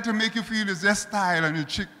 They like to make you feel it's their style and your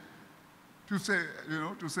chick to say,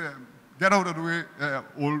 get out of the way,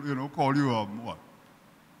 call you what?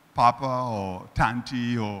 Papa or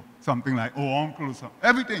Tanti or something like, or uncle or something.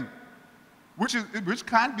 Everything. Which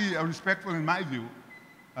can't be a respectful, in my view,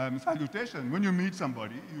 salutation. When you meet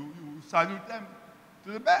somebody, you salute them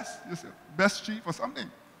to the best. You say, best chief or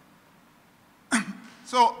something.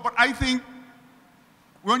 So, but I think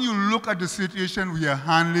when you look at the situation we are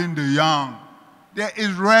handling the young, there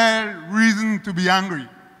is real reason to be angry.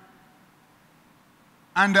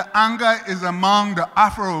 And the anger is among the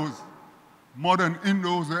Afros more than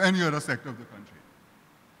Indos or any other sector of the country.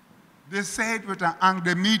 They say it with an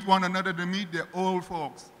anger. They meet one another, they meet their old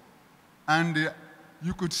folks. And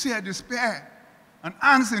you could see a despair and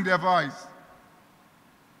angst in their voice.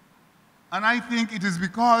 And I think it is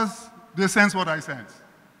because they sense what I sense.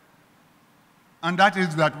 And that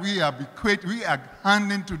is that we are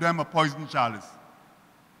handing to them a poison chalice.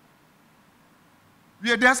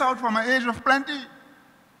 We are just out from an age of plenty.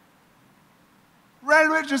 Real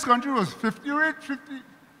rich, this country was 50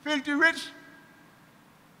 filthy rich.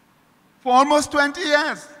 For almost 20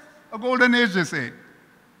 years, a golden age, they say.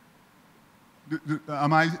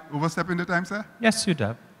 Am I overstepping the time, sir? Yes, you do.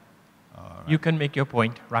 Right. You can make your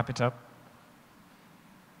point. Wrap it up.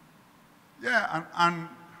 Yeah, and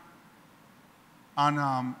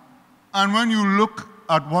when you look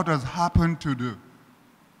at what has happened to the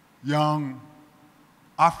young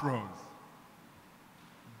Afros,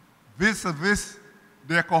 vis-a-vis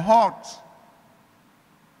their cohorts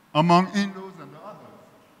among Indos and the others,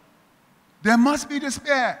 there must be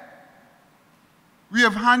despair. We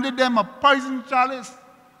have handed them a poison chalice.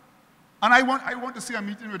 And I want to see a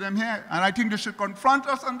meeting with them here, and I think they should confront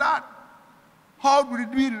us on that. How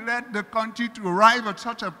did we let the country to arrive at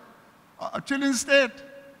such a chilling state?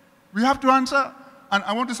 We have to answer. And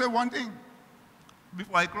I want to say one thing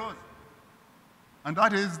before I close. And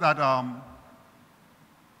that is that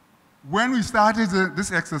when we started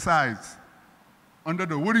this exercise under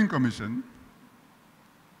the Wooding Commission,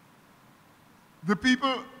 the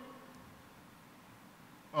people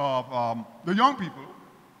of the young people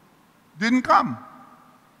didn't come.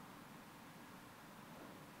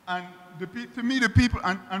 And to me, the people,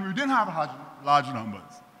 and we didn't have large numbers.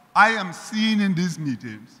 I am seeing in these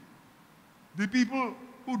meetings the people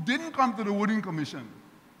who didn't come to the Wooding Commission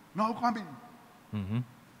now coming. Mm-hmm.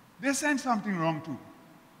 They sense something wrong too.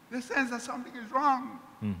 They sense that something is wrong.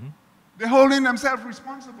 Mm-hmm. They're holding themselves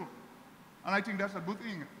responsible. And I think that's a good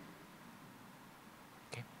thing.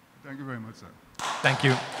 Okay. Thank you very much, sir. Thank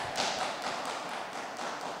you.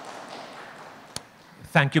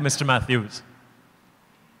 Thank you, Mr. Matthews.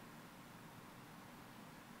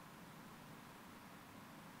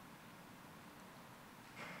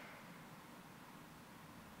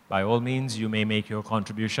 By all means, you may make your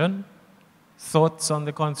contribution. Thoughts on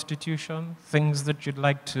the Constitution, things that you'd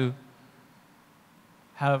like to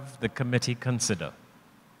have the committee consider.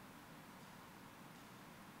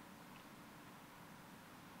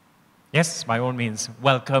 Yes, by all means.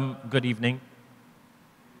 Welcome. Good evening.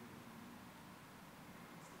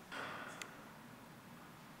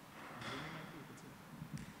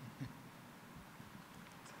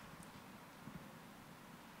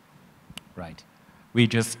 Right. We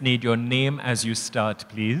just need your name as you start,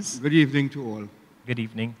 please. Good evening to all. Good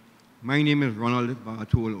evening. My name is Ronald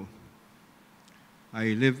Bartolo.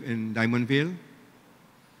 I live in Diamond Vale.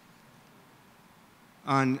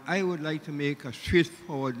 And I would like to make a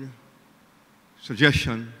straightforward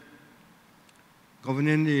suggestion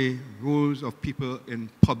governing the rules of people in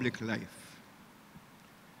public life.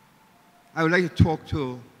 I would like to talk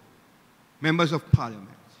to members of parliament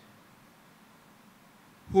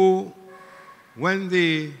who, when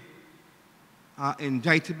they are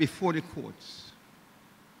indicted before the courts,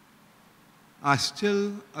 are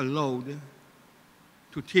still allowed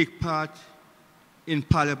to take part in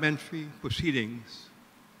parliamentary proceedings.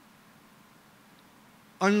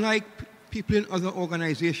 Unlike people in other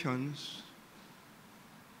organizations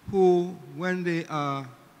who, when they are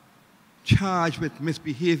charged with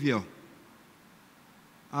misbehavior,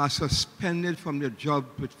 are suspended from their job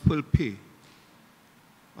with full pay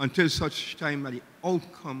until such time that the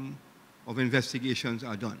outcome of investigations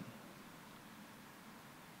are done.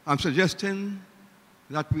 I'm suggesting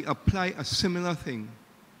that we apply a similar thing.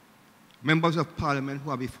 Members of parliament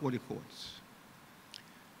who are before the courts,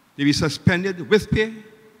 they be suspended with pay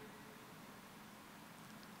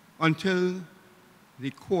until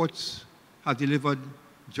the courts have delivered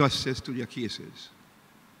justice to their cases.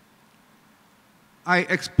 I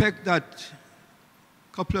expect that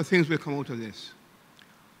a couple of things will come out of this.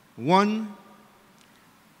 One,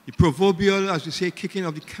 the proverbial, as we say, kicking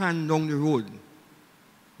of the can down the road,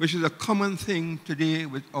 which is a common thing today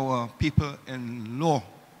with our people in law.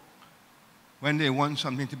 When they want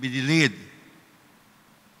something to be delayed,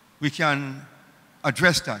 we can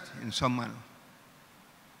address that in some manner.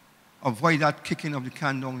 Avoid that kicking of the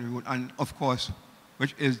can down the road, and of course,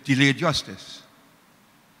 which is delayed justice.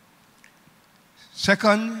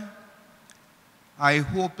 Second, I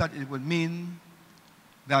hope that it would mean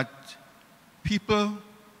that people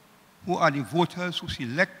who are the voters who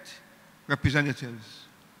select representatives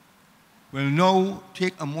will now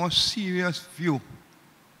take a more serious view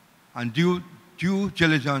and due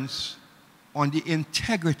diligence on the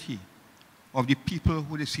integrity of the people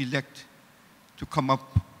who they select to come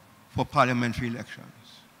up for parliamentary elections.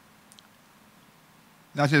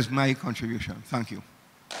 That is my contribution. Thank you.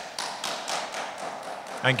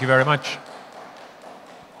 Thank you very much.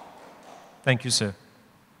 Thank you, sir.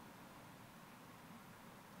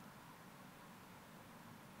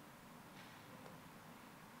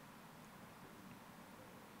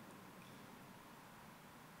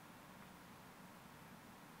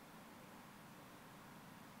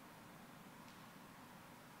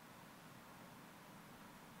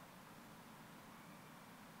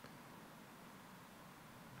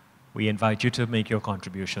 We invite you to make your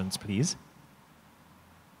contributions, please.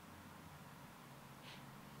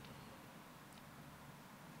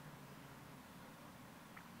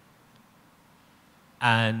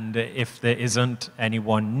 And if there isn't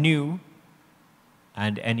anyone new,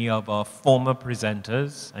 and any of our former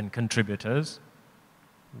presenters and contributors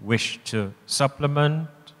wish to supplement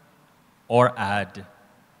or add,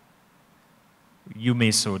 you may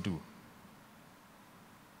so do.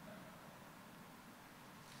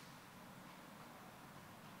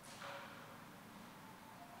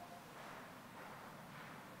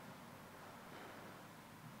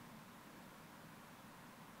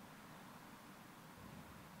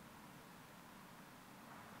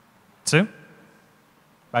 So,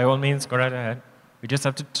 by all means, go right ahead. We just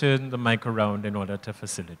have to turn the mic around in order to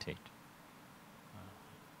facilitate.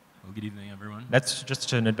 Well, good evening, everyone. Let's just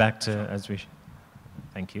turn it back to as we...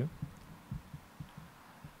 Thank you.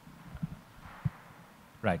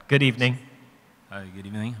 Right, good evening. Hi, good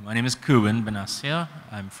evening. My name is Kerwin Benassia.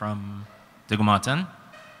 I'm from Tigumarton.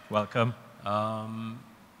 Welcome.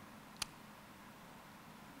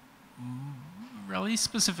 Really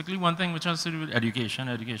specifically, one thing which has to do with education.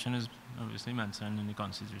 Education is obviously mentioned in the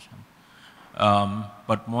Constitution.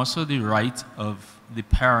 But more so the right of the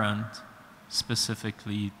parent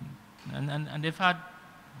specifically. And they've had,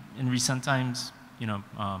 in recent times, you know,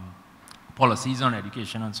 policies on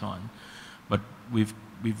education and so on. But we've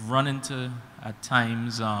run into, at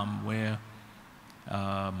times, where,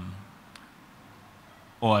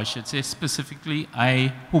 or I should say specifically,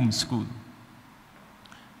 I homeschool.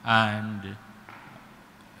 And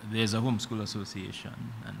there's a homeschool association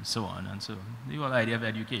and so on and so on. The whole idea of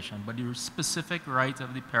education, but the specific right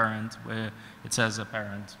of the parent where it says a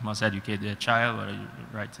parent must educate their child or the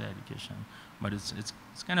right to education. But it's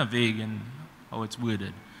kind of vague in how it's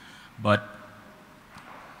worded. But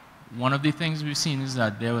one of the things we've seen is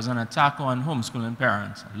that there was an attack on homeschooling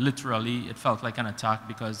parents. Literally, it felt like an attack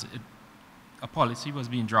because a policy was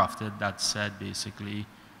being drafted that said basically,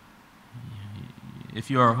 if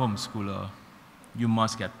you're a homeschooler, you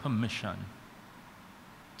must get permission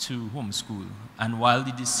to homeschool. And while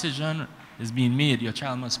the decision is being made, your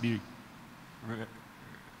child must be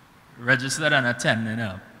registered and attend in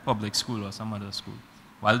a public school or some other school,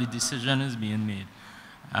 while the decision is being made.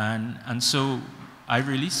 And so I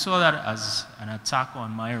really saw that as an attack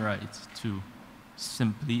on my right to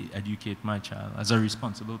simply educate my child as a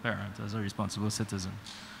responsible parent, as a responsible citizen.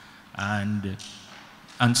 And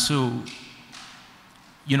so,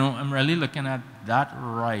 you know, I'm really looking at that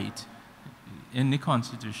right in the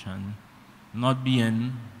Constitution not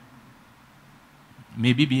being,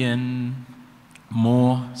 maybe being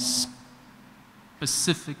more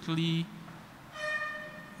specifically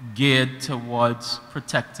geared towards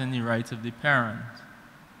protecting the right of the parent,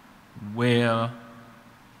 where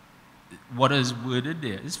what is worded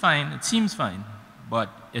there is fine, it seems fine, but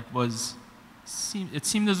it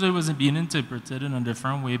seemed as though it was being interpreted in a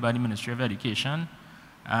different way by the Ministry of Education.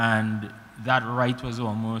 And that right was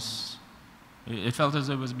almost, it felt as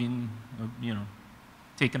though it was being, you know,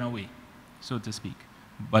 taken away, so to speak.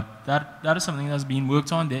 But that is something that's being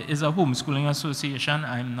worked on. There is a homeschooling association.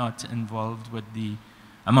 I'm not involved with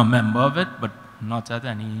I'm a member of it, but not at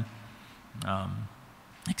any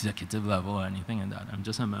executive level or anything like that. I'm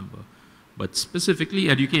just a member. But specifically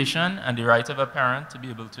education and the right of a parent to be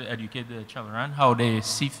able to educate their children, how they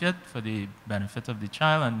see fit for the benefit of the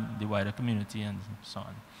child and the wider community and so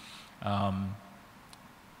on.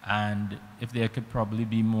 And if there could probably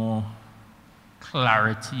be more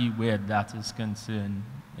clarity where that is concerned.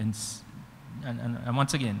 And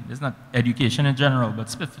once again, it's not education in general, but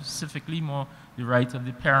specifically more the right of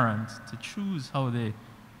the parent to choose how they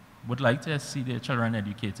would like to see their children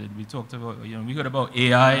educated. We talked about, you know, we heard about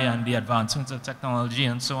AI and the advancements of technology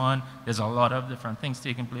and so on. There's a lot of different things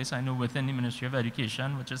taking place, I know, within the Ministry of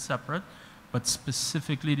Education, which is separate, but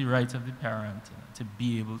specifically the right of the parent to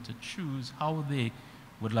be able to choose how they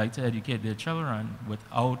would like to educate their children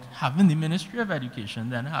without having the Ministry of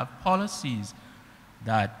Education then have policies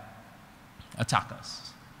that attack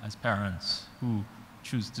us as parents who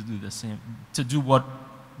choose to do the same, to do what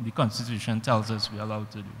the Constitution tells us we're allowed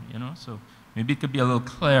to do, you know? So maybe it could be a little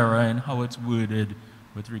clearer in how it's worded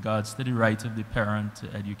with regards to the right of the parent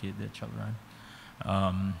to educate their children.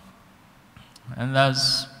 And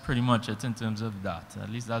that's pretty much it in terms of that. At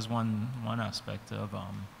least that's one aspect of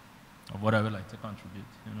what I would like to contribute,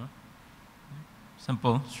 you know.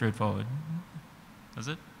 Simple, straightforward. That's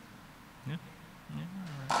it? Yeah? Yeah,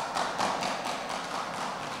 all right.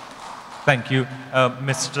 Thank you.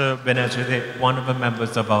 Mr. Benajide, one of the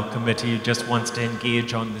members of our committee just wants to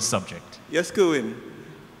engage on this subject. Yes, Kerwin.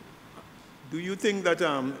 Do you think that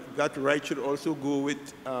that right should also go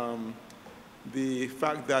with the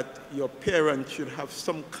fact that your parents should have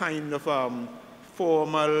some kind of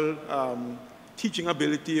formal teaching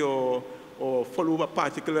ability or follow a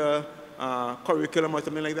particular curriculum or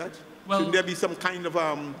something like that? Well, shouldn't there be some kind of...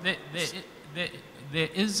 There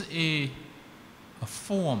is a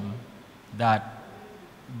form that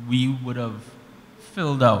we would have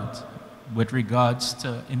filled out with regards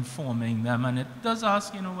to informing them, and it does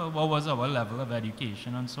ask, you know, well, what was our level of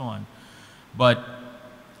education and so on. But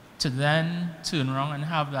to then turn around and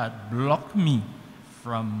have that block me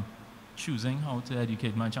from choosing how to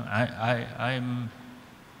educate my child, how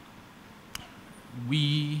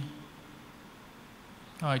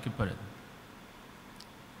I could put it,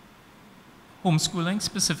 homeschooling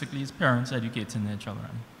specifically is parents educating their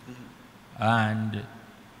children. And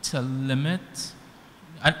to limit,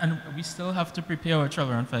 and we still have to prepare our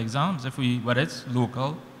children for exams, whether it's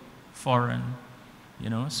local, foreign, you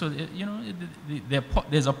know. So, you know,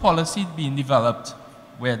 there's a policy being developed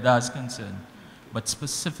where that's concerned. But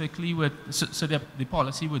specifically the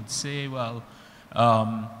policy would say, well,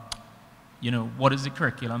 you know, what is the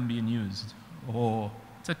curriculum being used? Or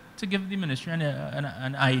to give the ministry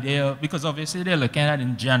an idea, because obviously they're looking at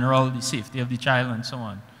in general the safety of the child and so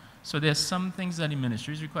on. So there's some things that the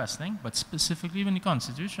ministry is requesting, but specifically in the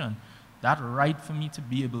Constitution, that right for me to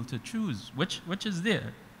be able to choose, which is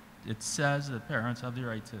there. It says that parents have the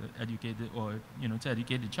right to educate to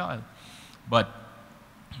educate the child,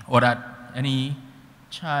 or that any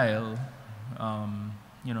child,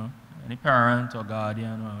 you know, any parent or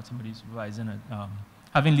guardian or somebody supervising it,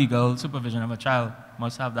 having legal supervision of a child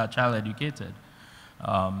must have that child educated.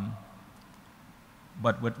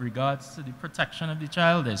 But with regards to the protection of the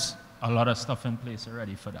child, there's a lot of stuff in place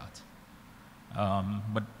already for that.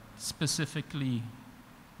 But specifically,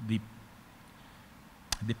 the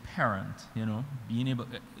parent, you know, being able...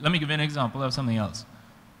 Let me give you an example of something else.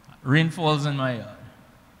 Rain falls in my yard.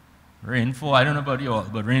 Rainfall, I don't know about you all,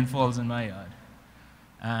 but rain falls in my yard.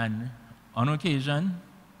 And on occasion,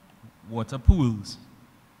 water pools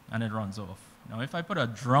and it runs off. Now, if I put a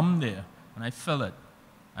drum there and I fill it,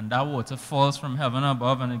 and that water falls from heaven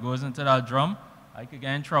above and it goes into that drum, I could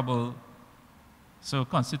get in trouble. So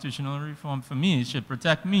constitutional reform for me should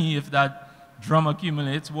protect me if that drum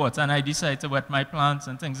accumulates water and I decide to wet my plants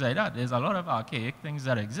and things like that. There's a lot of archaic things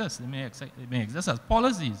that exist. They may exist as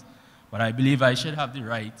policies, but I believe I should have the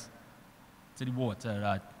right to the water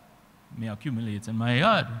that may accumulate in my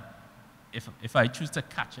yard. If I choose to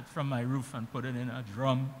catch it from my roof and put it in a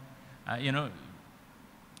drum, you know,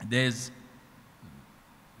 there's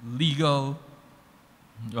legal,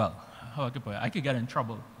 well, how I could put it, I could get in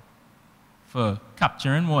trouble for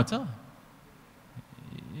capturing water.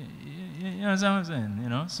 You know what I'm saying? You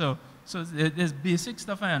know, so there's basic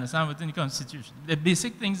stuff I understand within the Constitution. The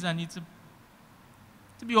basic things that need to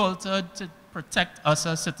be altered to protect us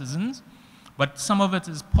as citizens, but some of it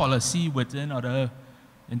is policy within other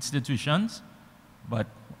institutions. But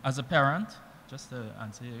as a parent, just to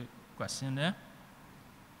answer your question there,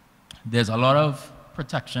 there's a lot of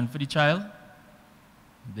protection for the child.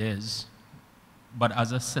 But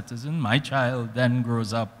as a citizen, my child then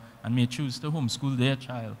grows up and may choose to homeschool their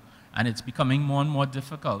child. And it's becoming more and more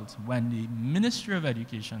difficult when the Ministry of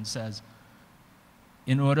Education says,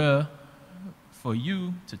 in order for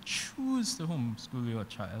you to choose to homeschool your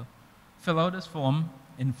child, fill out this form,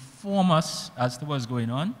 inform us as to what's going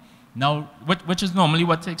on. Now, which is normally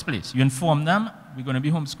what takes place. You inform them, we're going to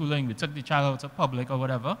be homeschooling, we took the child out to public or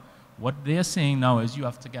whatever. What they're saying now is you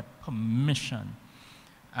have to get permission.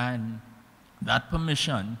 And that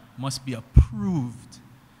permission must be approved,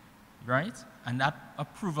 right? And that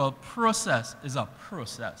approval process is a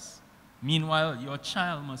process. Meanwhile, your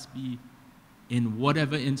child must be in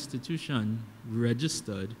whatever institution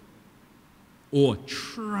registered or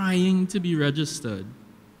trying to be registered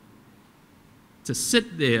to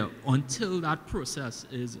sit there until that process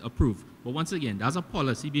is approved. But once again, that's a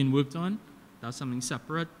policy being worked on. That's something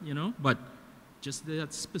separate, you know, but just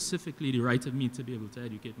that's specifically the right of me to be able to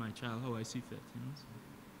educate my child how I see fit, you know. So.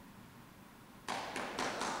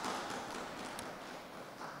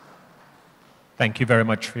 Thank you very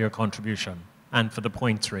much for your contribution and for the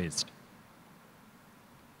points raised.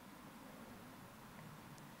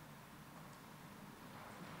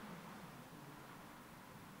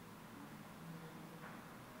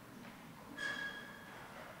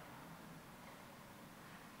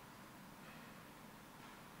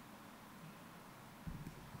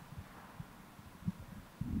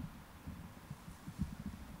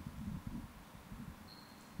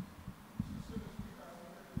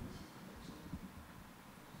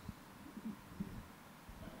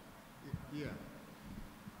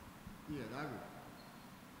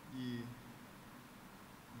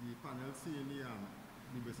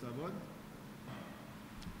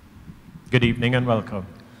 Good evening and welcome.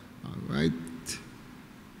 All right.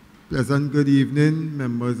 Pleasant good evening,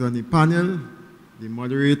 members on the panel, the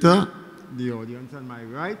moderator, the audience on my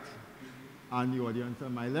right, and the audience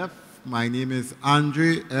on my left. My name is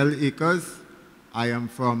Andre L. Akers. I am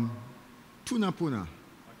from Tunapuna.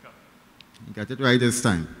 Get it right this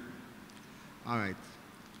time. All right.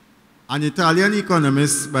 An Italian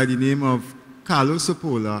economist by the name of Carlo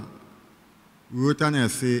Cipolla wrote an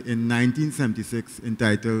essay in 1976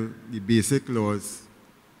 entitled The Basic Laws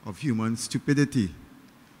of Human Stupidity.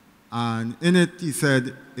 And in it, he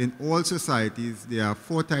said, in all societies, there are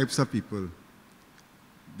 4 types of people.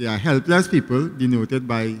 There are helpless people, denoted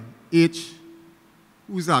by H,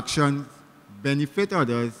 whose actions benefit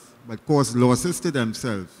others but cause losses to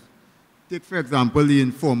themselves. Take, for example, the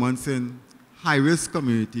informants in high-risk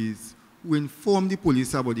communities who inform the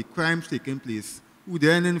police about the crimes taking place, who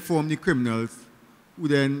then inform the criminals, who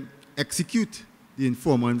then execute the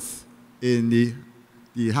informants in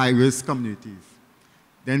the high-risk communities.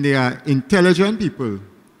 Then there are intelligent people,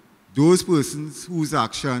 those persons whose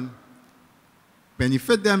action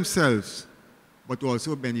benefit themselves, but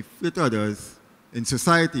also benefit others in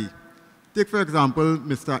society. Take, for example,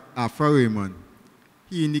 Mr. Afra Raymond.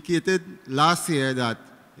 He indicated last year that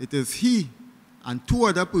it is he and 2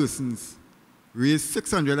 other persons raised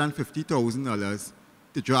 $650,000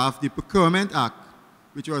 to draft the Procurement Act,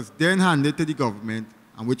 which was then handed to the government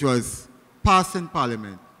and which was passed in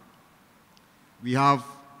Parliament. We have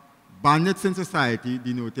bandits in society,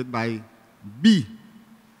 denoted by B.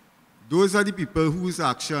 Those are the people whose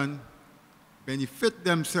action benefit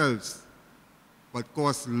themselves but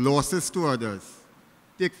cause losses to others.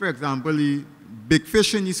 Take, for example, the big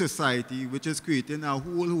fish in the society, which is creating a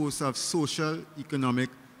whole host of social, economic,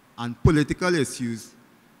 and political issues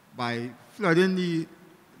by flooding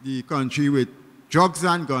the country with drugs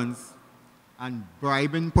and guns and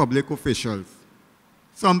bribing public officials,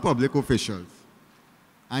 some public officials.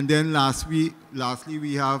 And then lastly,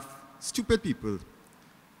 we have stupid people,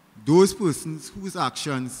 those persons whose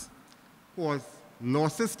actions cause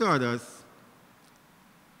losses to others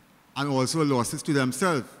and also losses to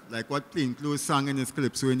themselves, like what Plainclothes sang in his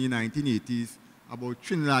calypso in the 1980s about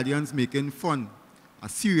Trinidadians making fun of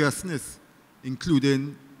seriousness,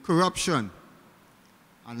 including corruption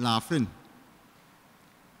and laughing.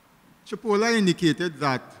 Cipolla indicated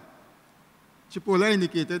that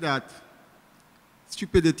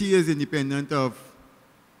stupidity is independent of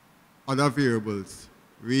other variables: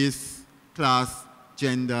 race, class,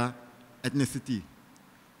 gender, ethnicity.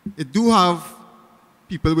 It do have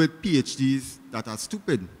people with PhDs that are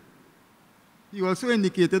stupid. He also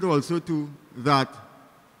indicated too that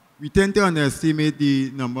we tend to underestimate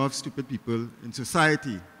the number of stupid people in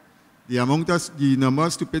society. The number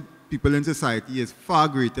of stupid people in society is far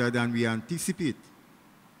greater than we anticipate.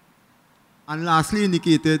 And lastly,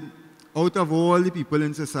 indicated, out of all the people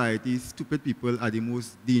in society, stupid people are the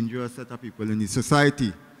most dangerous set of people in the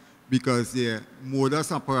society because their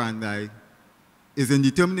modus operandi is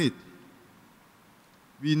indeterminate.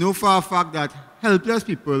 We know for a fact that helpless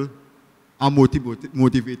people are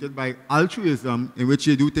motivated by altruism, in which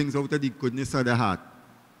they do things out of the goodness of their heart.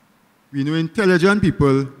 We know intelligent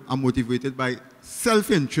people are motivated by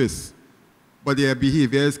self-interest, but their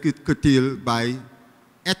behavior is curtailed by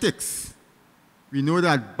ethics. We know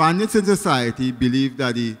that bandits in society believe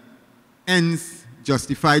that the ends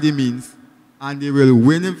justify the means, and they will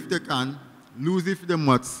win if they can, lose if they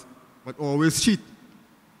must, but always cheat.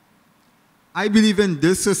 I believe in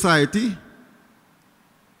this society,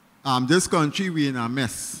 this country, we're in a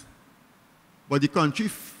mess. But the country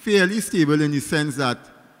fairly stable in the sense that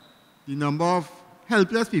the number of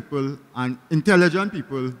helpless people and intelligent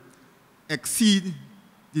people exceed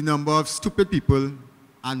the number of stupid people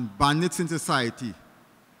and bandits in society.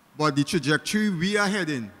 But the trajectory we are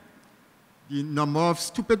heading, the number of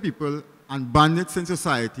stupid people and bandits in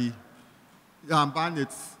society,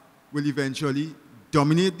 bandits will eventually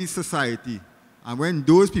dominate the society. And when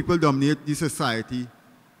those people dominate the society,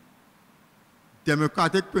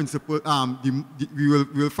 democratic principle, we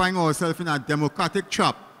will find ourselves in a democratic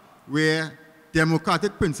trap where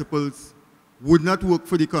democratic principles would not work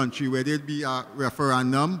for the country, where there'd be a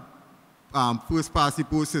referendum, first past the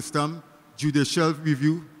post system, judicial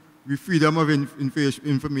review, the Freedom of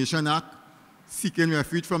Information Act, seeking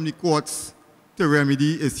refuge from the courts to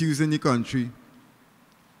remedy issues in the country.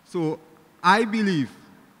 So I believe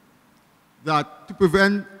that to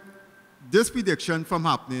prevent this prediction from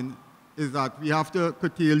happening is that we have to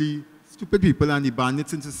curtail the stupid people and the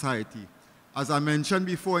bandits in society. As I mentioned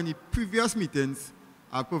before in the previous meetings,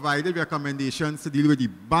 have provided recommendations to deal with the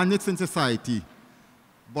bandits in society,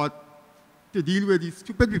 but to deal with the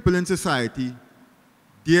stupid people in society,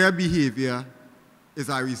 their behavior is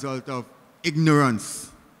a result of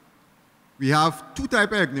ignorance. We have two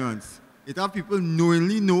types of ignorance. It have people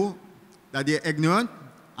knowingly know that they're ignorant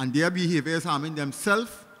and their behavior is harming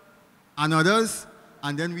themselves and others,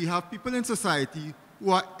 and then we have people in society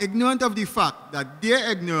who are ignorant of the fact that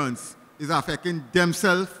their ignorance is affecting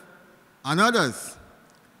themselves and others.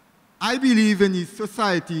 I believe in a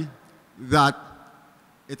society that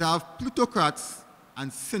it have plutocrats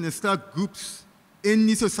and sinister groups in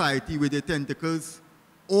the society with their tentacles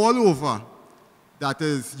all over that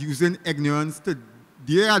is using ignorance to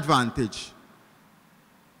their advantage.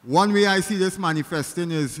 One way I see this manifesting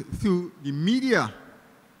is through the media,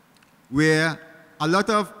 where a lot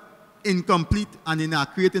of incomplete and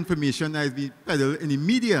inaccurate information is being peddled in the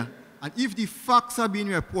media. And if the facts are being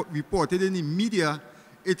reported in the media,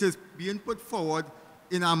 it is being put forward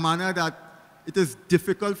in a manner that it is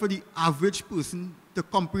difficult for the average person to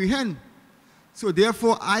comprehend. So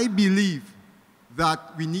therefore, I believe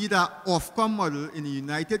that we need an Ofcom model in the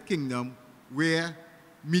United Kingdom where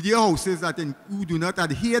media houses who do not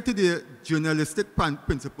adhere to the journalistic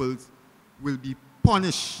principles will be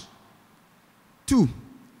punished. Two,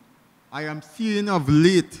 I am seeing of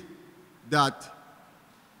late that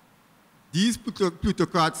these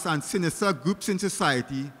plutocrats and sinister groups in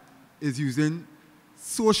society is using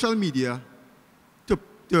social media to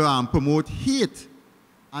promote hate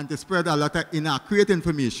and to spread a lot of inaccurate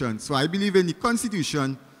information. So I believe in the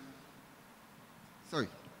Constitution,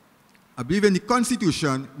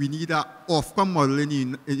 we need an Ofcom model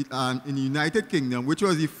in the United Kingdom, which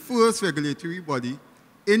was the first regulatory body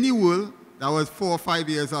in the world, that was 4 or 5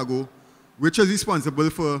 years ago, which is responsible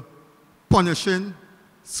for punishing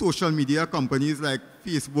social media companies like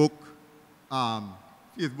Facebook,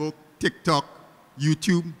 TikTok,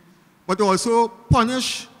 YouTube, but also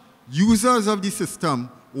punish users of the system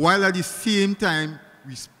while at the same time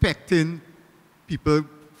respecting people's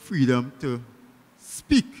freedom to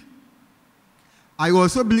speak. I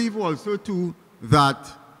also believe too that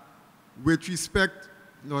with respect,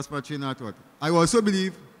 I also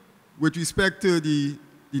believe with respect to the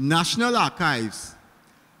National Archives,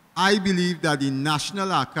 I believe that the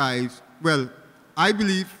National Archives, I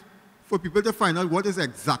believe for people to find out what is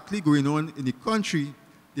exactly going on in the country,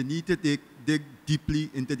 they need to dig deeply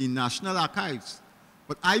into the National Archives.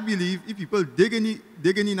 But I believe if people dig in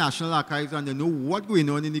the National Archives and they know what's going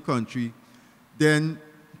on in the country, then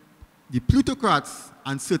the plutocrats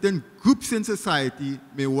and certain groups in society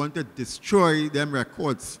may want to destroy them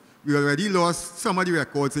records. We already lost some of the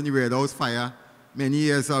records in the Red House fire many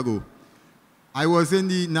years ago. I was in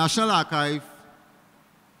the National Archive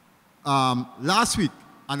last week,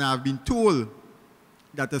 and I've been told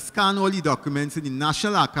that to scan all the documents in the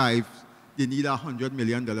National Archive, they need $100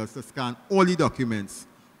 million to scan all the documents.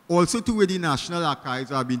 Also, too, with the National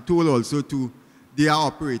Archives, I've been told also, too, they are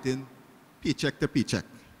operating paycheck to paycheck.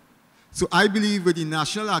 So I believe with the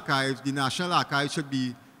National Archives should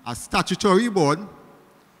be a statutory board,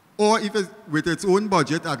 or if it's with its own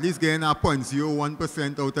budget, at least getting a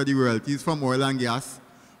 0.01% out of the royalties from oil and gas.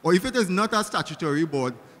 Or if it is not a statutory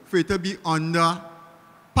board, for it to be under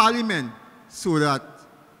Parliament, so that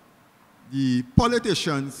the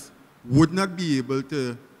politicians would not be able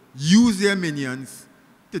to use their minions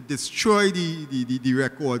to destroy the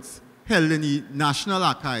records held in the National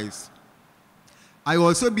Archives. I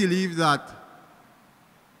also believe that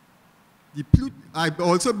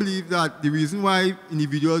the reason why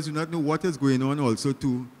individuals do not know what is going on also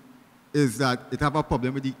too is that it have a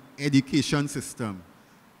problem with the education system.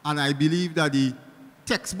 And I believe that the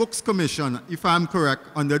Textbooks Commission, if I'm correct,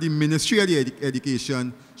 under the Ministry of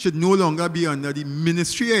Education should no longer be under the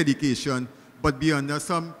Ministry of Education, but be under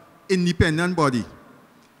some independent body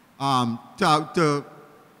to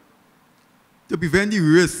prevent the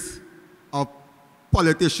risk of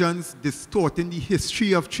politicians distorting the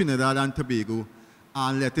history of Trinidad and Tobago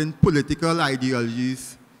and letting political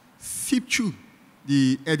ideologies seep through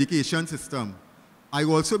the education system. I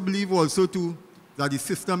also believe too that the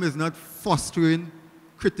system is not fostering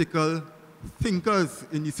critical thinkers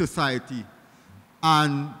in the society.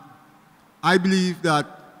 And I believe that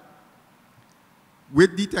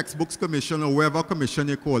with the Textbooks Commission, or whatever commission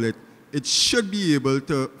you call it, it should be able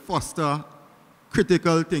to foster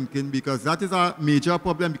critical thinking, because that is a major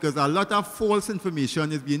problem, because a lot of false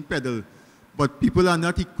information is being peddled, but people are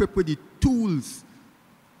not equipped with the tools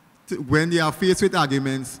when they are faced with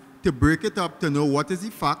arguments to break it up, to know what is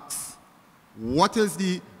the facts, what is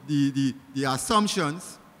the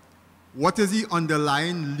assumptions, what is the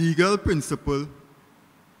underlying legal principle,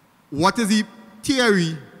 what is the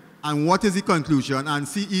theory and what is the conclusion, and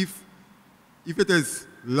see if it is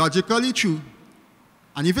logically true,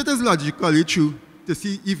 and if it is logically true, to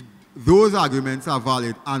see if those arguments are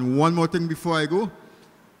valid. And one more thing before I go,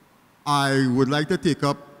 I would like to take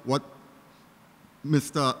up what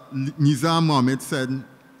Mr. Nizam Mohammed said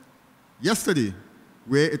yesterday,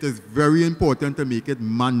 where it is very important to make it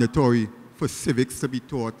mandatory for civics to be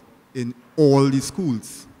taught in all the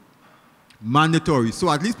schools. Mandatory. So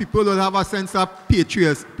at least people will have a sense of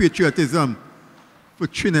patriotism for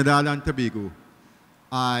Trinidad and Tobago.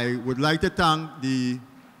 I would like to thank the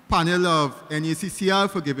panel of NACCR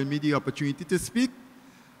for giving me the opportunity to speak.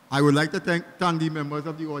 I would like to thank the members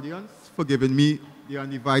of the audience for giving me their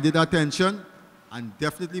undivided attention. And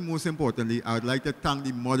definitely, most importantly, I would like to thank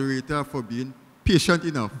the moderator for being patient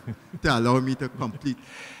enough to allow me to complete.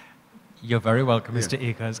 You're very welcome, Mr.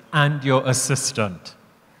 Akers, and your assistant.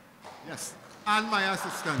 Yes, and my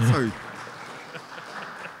assistant, sorry.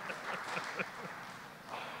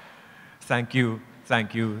 Thank you,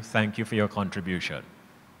 thank you, thank you for your contribution.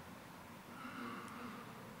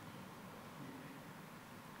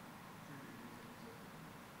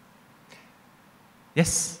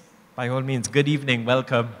 Yes, by all means, good evening,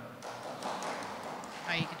 welcome.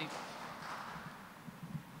 Hi, good evening.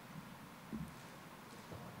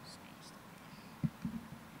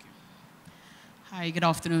 Hi, good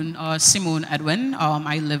afternoon. Simone Edwin.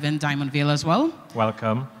 I live in Diamond Vale as well.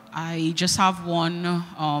 Welcome. I just have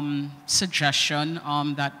one suggestion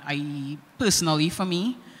that I personally, for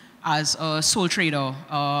me, as a sole trader,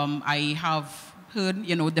 I have heard,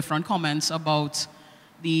 different comments about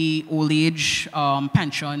the old age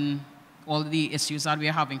pension, all the issues that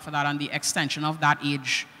we're having for that, and the extension of that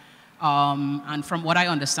age. And from what I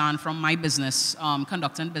understand from my business,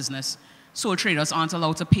 conducting business, sole traders aren't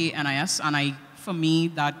allowed to pay NIS, and for me,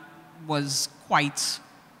 that was quite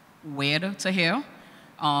weird to hear.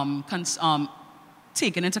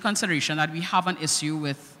 Taking into consideration that we have an issue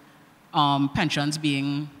with pensions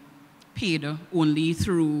being paid only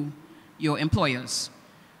through your employers.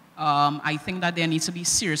 I think that there needs to be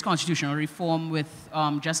serious constitutional reform with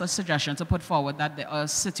just a suggestion to put forward that a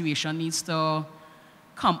situation needs to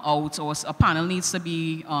come out, or a panel needs to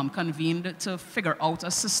be convened to figure out a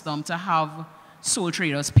system to have sole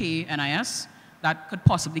traders pay NIS that could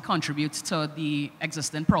possibly contribute to the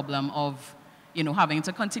existing problem of having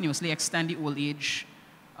to continuously extend the old age,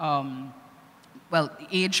 the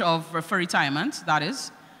age for retirement, that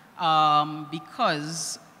is,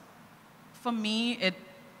 because for me, it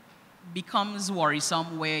becomes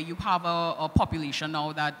worrisome where you have a population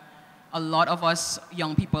now that a lot of us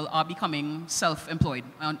young people are becoming self-employed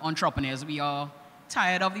entrepreneurs. We are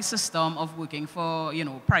tired of the system of working for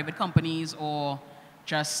private companies or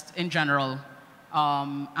just in general.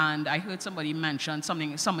 And I heard somebody mention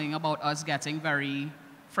something about us getting very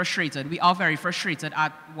frustrated. We are very frustrated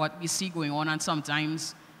at what we see going on, and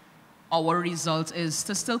sometimes our result is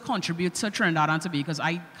to still contribute to Trinidad and Tobago, because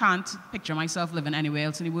I can't picture myself living anywhere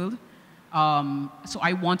else in the world. So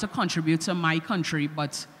I want to contribute to my country,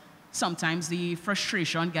 but sometimes the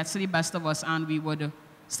frustration gets to the best of us, and we would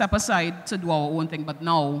step aside to do our own thing. But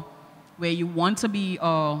now, where you want to be,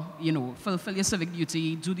 fulfill your civic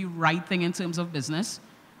duty, do the right thing in terms of business,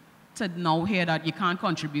 to now hear that you can't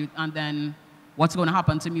contribute, and then what's going to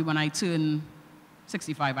happen to me when I turn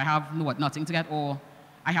 65? I have nothing to get, or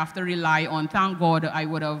I have to rely on, thank God I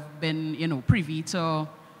would have been, privy to,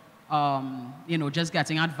 just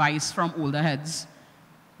getting advice from older heads,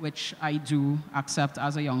 which I do accept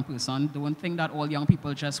as a young person. Don't think that all young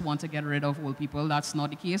people just want to get rid of old people. That's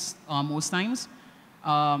not the case most times.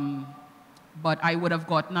 But I would have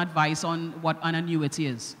gotten advice on what an annuity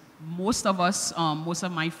is. Most of us, most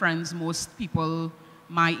of my friends, most people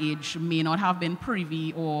my age may not have been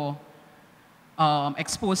privy or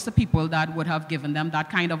exposed to people that would have given them that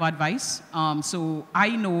kind of advice. So I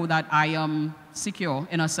know that I am secure,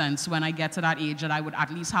 in a sense, when I get to that age, that I would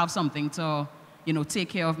at least have something to, take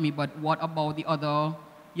care of me. But what about the other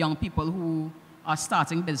young people who are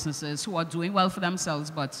starting businesses, who are doing well for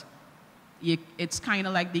themselves, but it's kind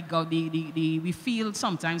of like we feel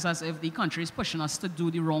sometimes as if the country is pushing us to do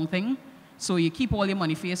the wrong thing. So you keep all your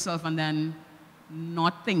money for yourself and then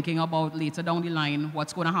not thinking about later down the line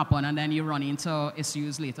what's going to happen, and then you run into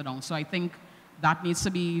issues later down. So I think that needs to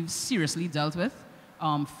be seriously dealt with,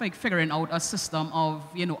 figuring out a system of,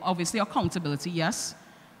 obviously accountability, yes,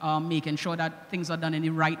 making sure that things are done in the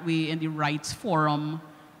right way, in the right forum,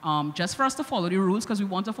 just for us to follow the rules, because we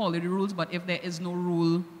want to follow the rules, but if there is no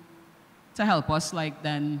rule to help us,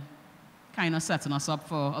 then kind of setting us up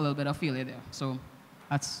for a little bit of failure there. So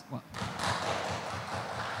that's what.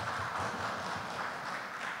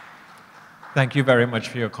 Thank you very much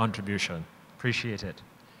for your contribution. Appreciate it.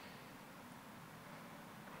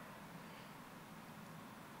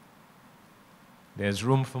 There's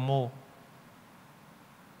room for more.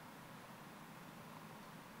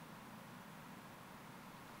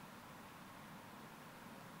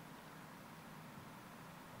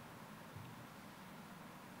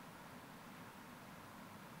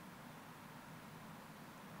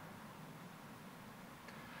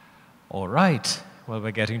 All right. Well,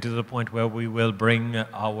 we're getting to the point where we will bring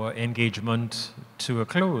our engagement to a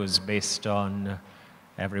close based on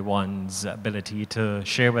everyone's ability to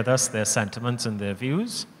share with us their sentiments and their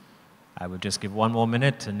views. I will just give one more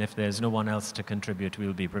minute, and if there's no one else to contribute,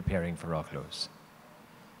 we'll be preparing for our close.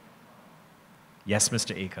 Yes,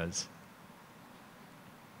 Mr. Akers.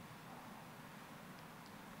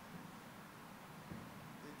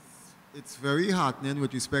 It's very heartening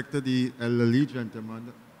with respect to the elderly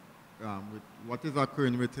gentleman, with what is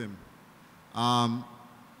occurring with him. I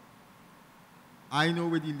know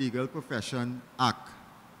with the Legal Profession Act,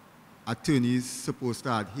 attorneys supposed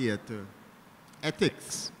to adhere to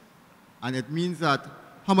ethics. And it means that,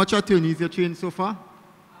 how much attorneys you trained so far?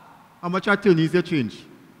 How much attorneys you trained?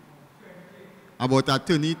 About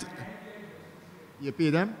attorney, you pay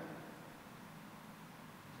them?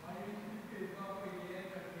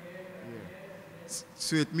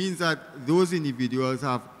 So it means that those individuals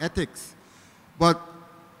have ethics. But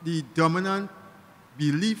the dominant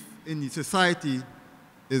belief in the society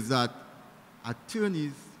is that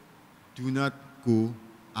attorneys do not go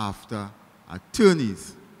after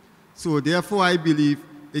attorneys. So therefore I believe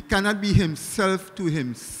it cannot be himself to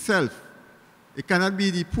himself. It cannot be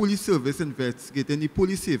the police service investigating the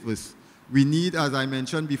police service. We need, as I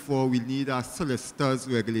mentioned before, we need a solicitors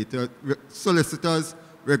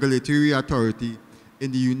regulatory authority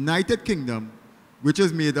in the United Kingdom, which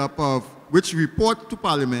is made up of, which report to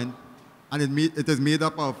Parliament, and it is made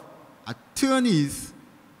up of attorneys,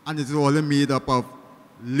 and it is also made up of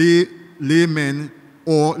laymen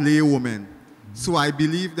or laywomen. So I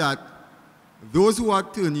believe that those who are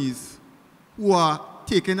attorneys who are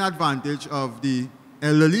taking advantage of the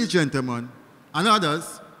elderly gentleman and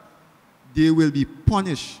others, they will be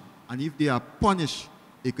punished. And if they are punished,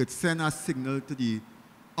 it could send a signal to the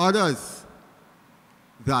others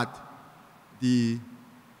that the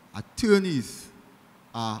attorneys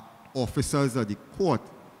are officers of the court.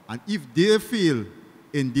 And if they fail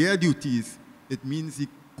in their duties, it means the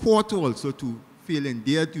court also to fail in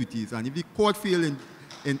their duties. And if the court fail in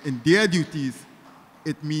their duties,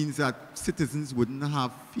 it means that citizens wouldn't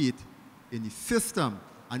have faith in the system.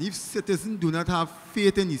 And if citizens do not have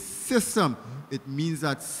faith in the system, it means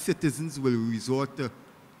that citizens will resort to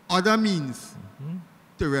other means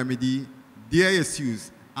to remedy their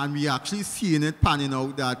issues. And we actually seeing it panning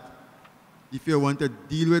out that if you want to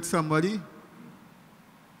deal with somebody,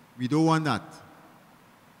 we don't want that.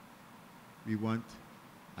 We want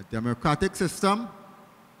a democratic system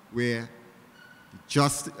where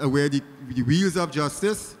the wheels of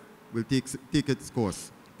justice will take its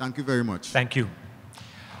course. Thank you very much. Thank you.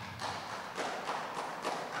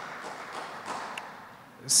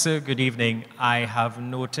 Sir, good evening. I have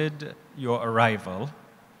noted your arrival.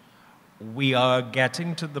 We are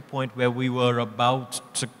getting to the point where we were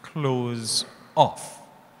about to close off.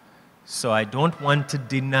 So I don't want to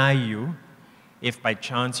deny you if by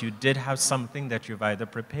chance you did have something that you've either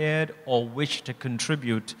prepared or wish to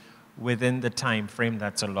contribute within the time frame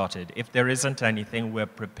that's allotted. If there isn't anything, we're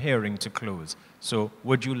preparing to close. So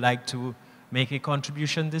would you like to make a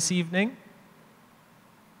contribution this evening?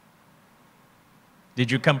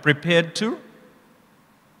 Did you come prepared to?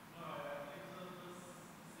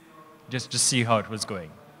 Just to see how it was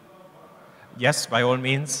going. Yes, by all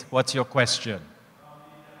means. What's your question?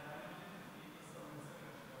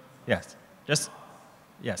 Yes,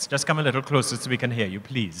 just come a little closer so we can hear you,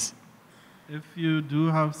 please. If you do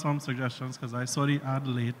have some suggestions, because I saw the ad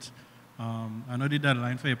late, I know the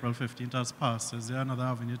deadline for April 15th has passed. Is there another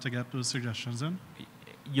avenue to get those suggestions in?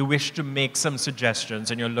 You wish to make some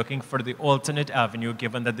suggestions and you're looking for the alternate avenue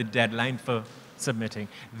given that the deadline for submitting.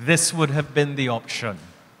 This would have been the option.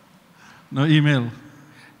 No email.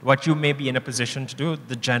 What you may be in a position to do,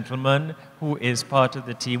 the gentleman who is part of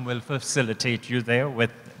the team will facilitate you there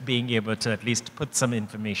with being able to at least put some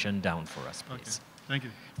information down for us, please. Okay. Thank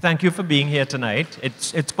you. Thank you for being here tonight.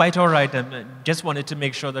 It's quite all right. I just wanted to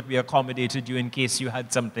make sure that we accommodated you in case you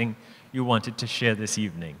had something you wanted to share this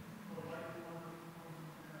evening.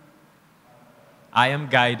 I am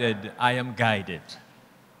guided. I am guided.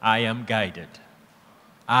 I am guided.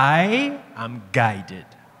 I am guided.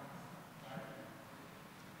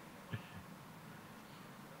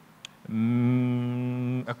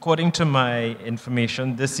 according to my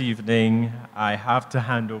information this evening, I have to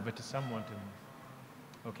hand over to someone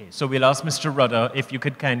to... Okay, so we'll ask Mr. Rudder if you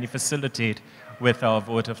could kindly facilitate with our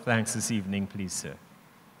vote of thanks this evening, please, sir.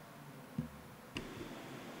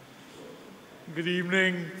 Good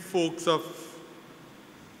evening, folks of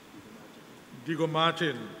Diego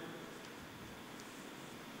Martin.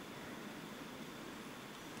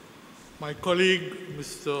 My colleague,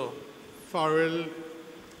 Mr. Farrell,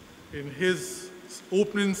 in his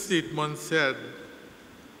opening statement said,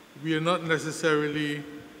 we are not necessarily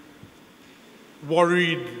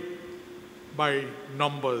worried by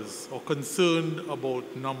numbers or concerned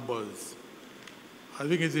about numbers. I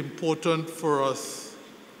think it's important for us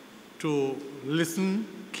to listen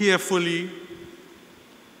carefully,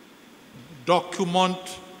 document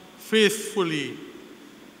faithfully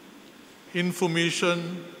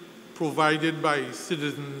information provided by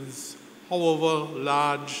citizens, however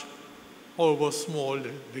large, however small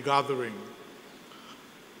the gathering.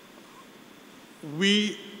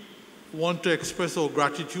 We want to express our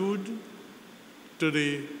gratitude to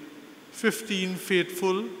the 15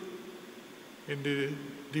 faithful in the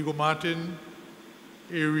Diego Martin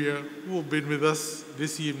area who have been with us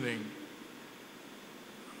this evening.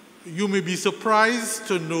 You may be surprised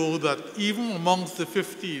to know that even amongst the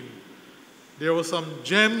 15, there were some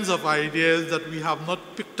gems of ideas that we have not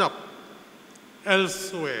picked up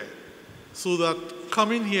elsewhere, so that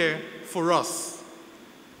coming here for us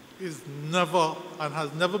is never and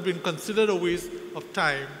has never been considered a waste of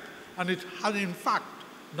time, and it had in fact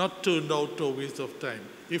not turned out to a waste of time.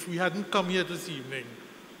 If we hadn't come here this evening,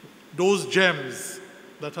 those gems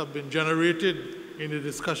that have been generated in the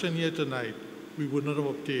discussion here tonight, we would not have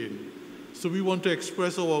obtained. So we want to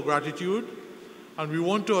express our gratitude, and we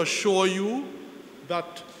want to assure you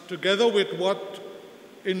that together with what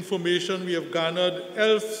information we have garnered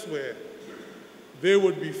elsewhere, they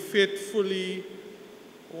would be faithfully,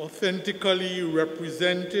 authentically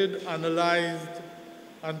represented, analyzed,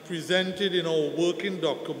 and presented in our working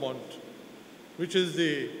document, which is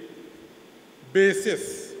the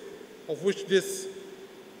basis of which this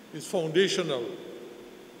is foundational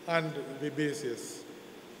and the basis.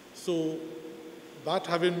 So, that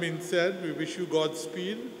having been said, we wish you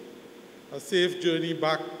Godspeed, a safe journey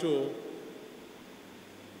back to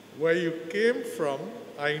where you came from.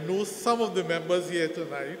 I know some of the members here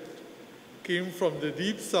tonight came from the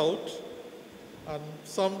deep south and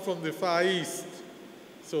some from the far east.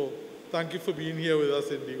 So thank you for being here with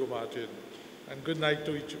us in Diego Martin, and good night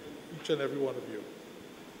to each and every one of you.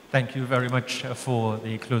 Thank you very much for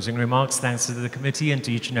the closing remarks. Thanks to the committee and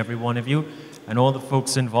to each and every one of you and all the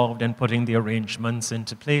folks involved in putting the arrangements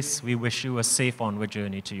into place. We wish you a safe onward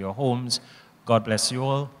journey to your homes. God bless you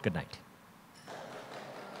all. Good night.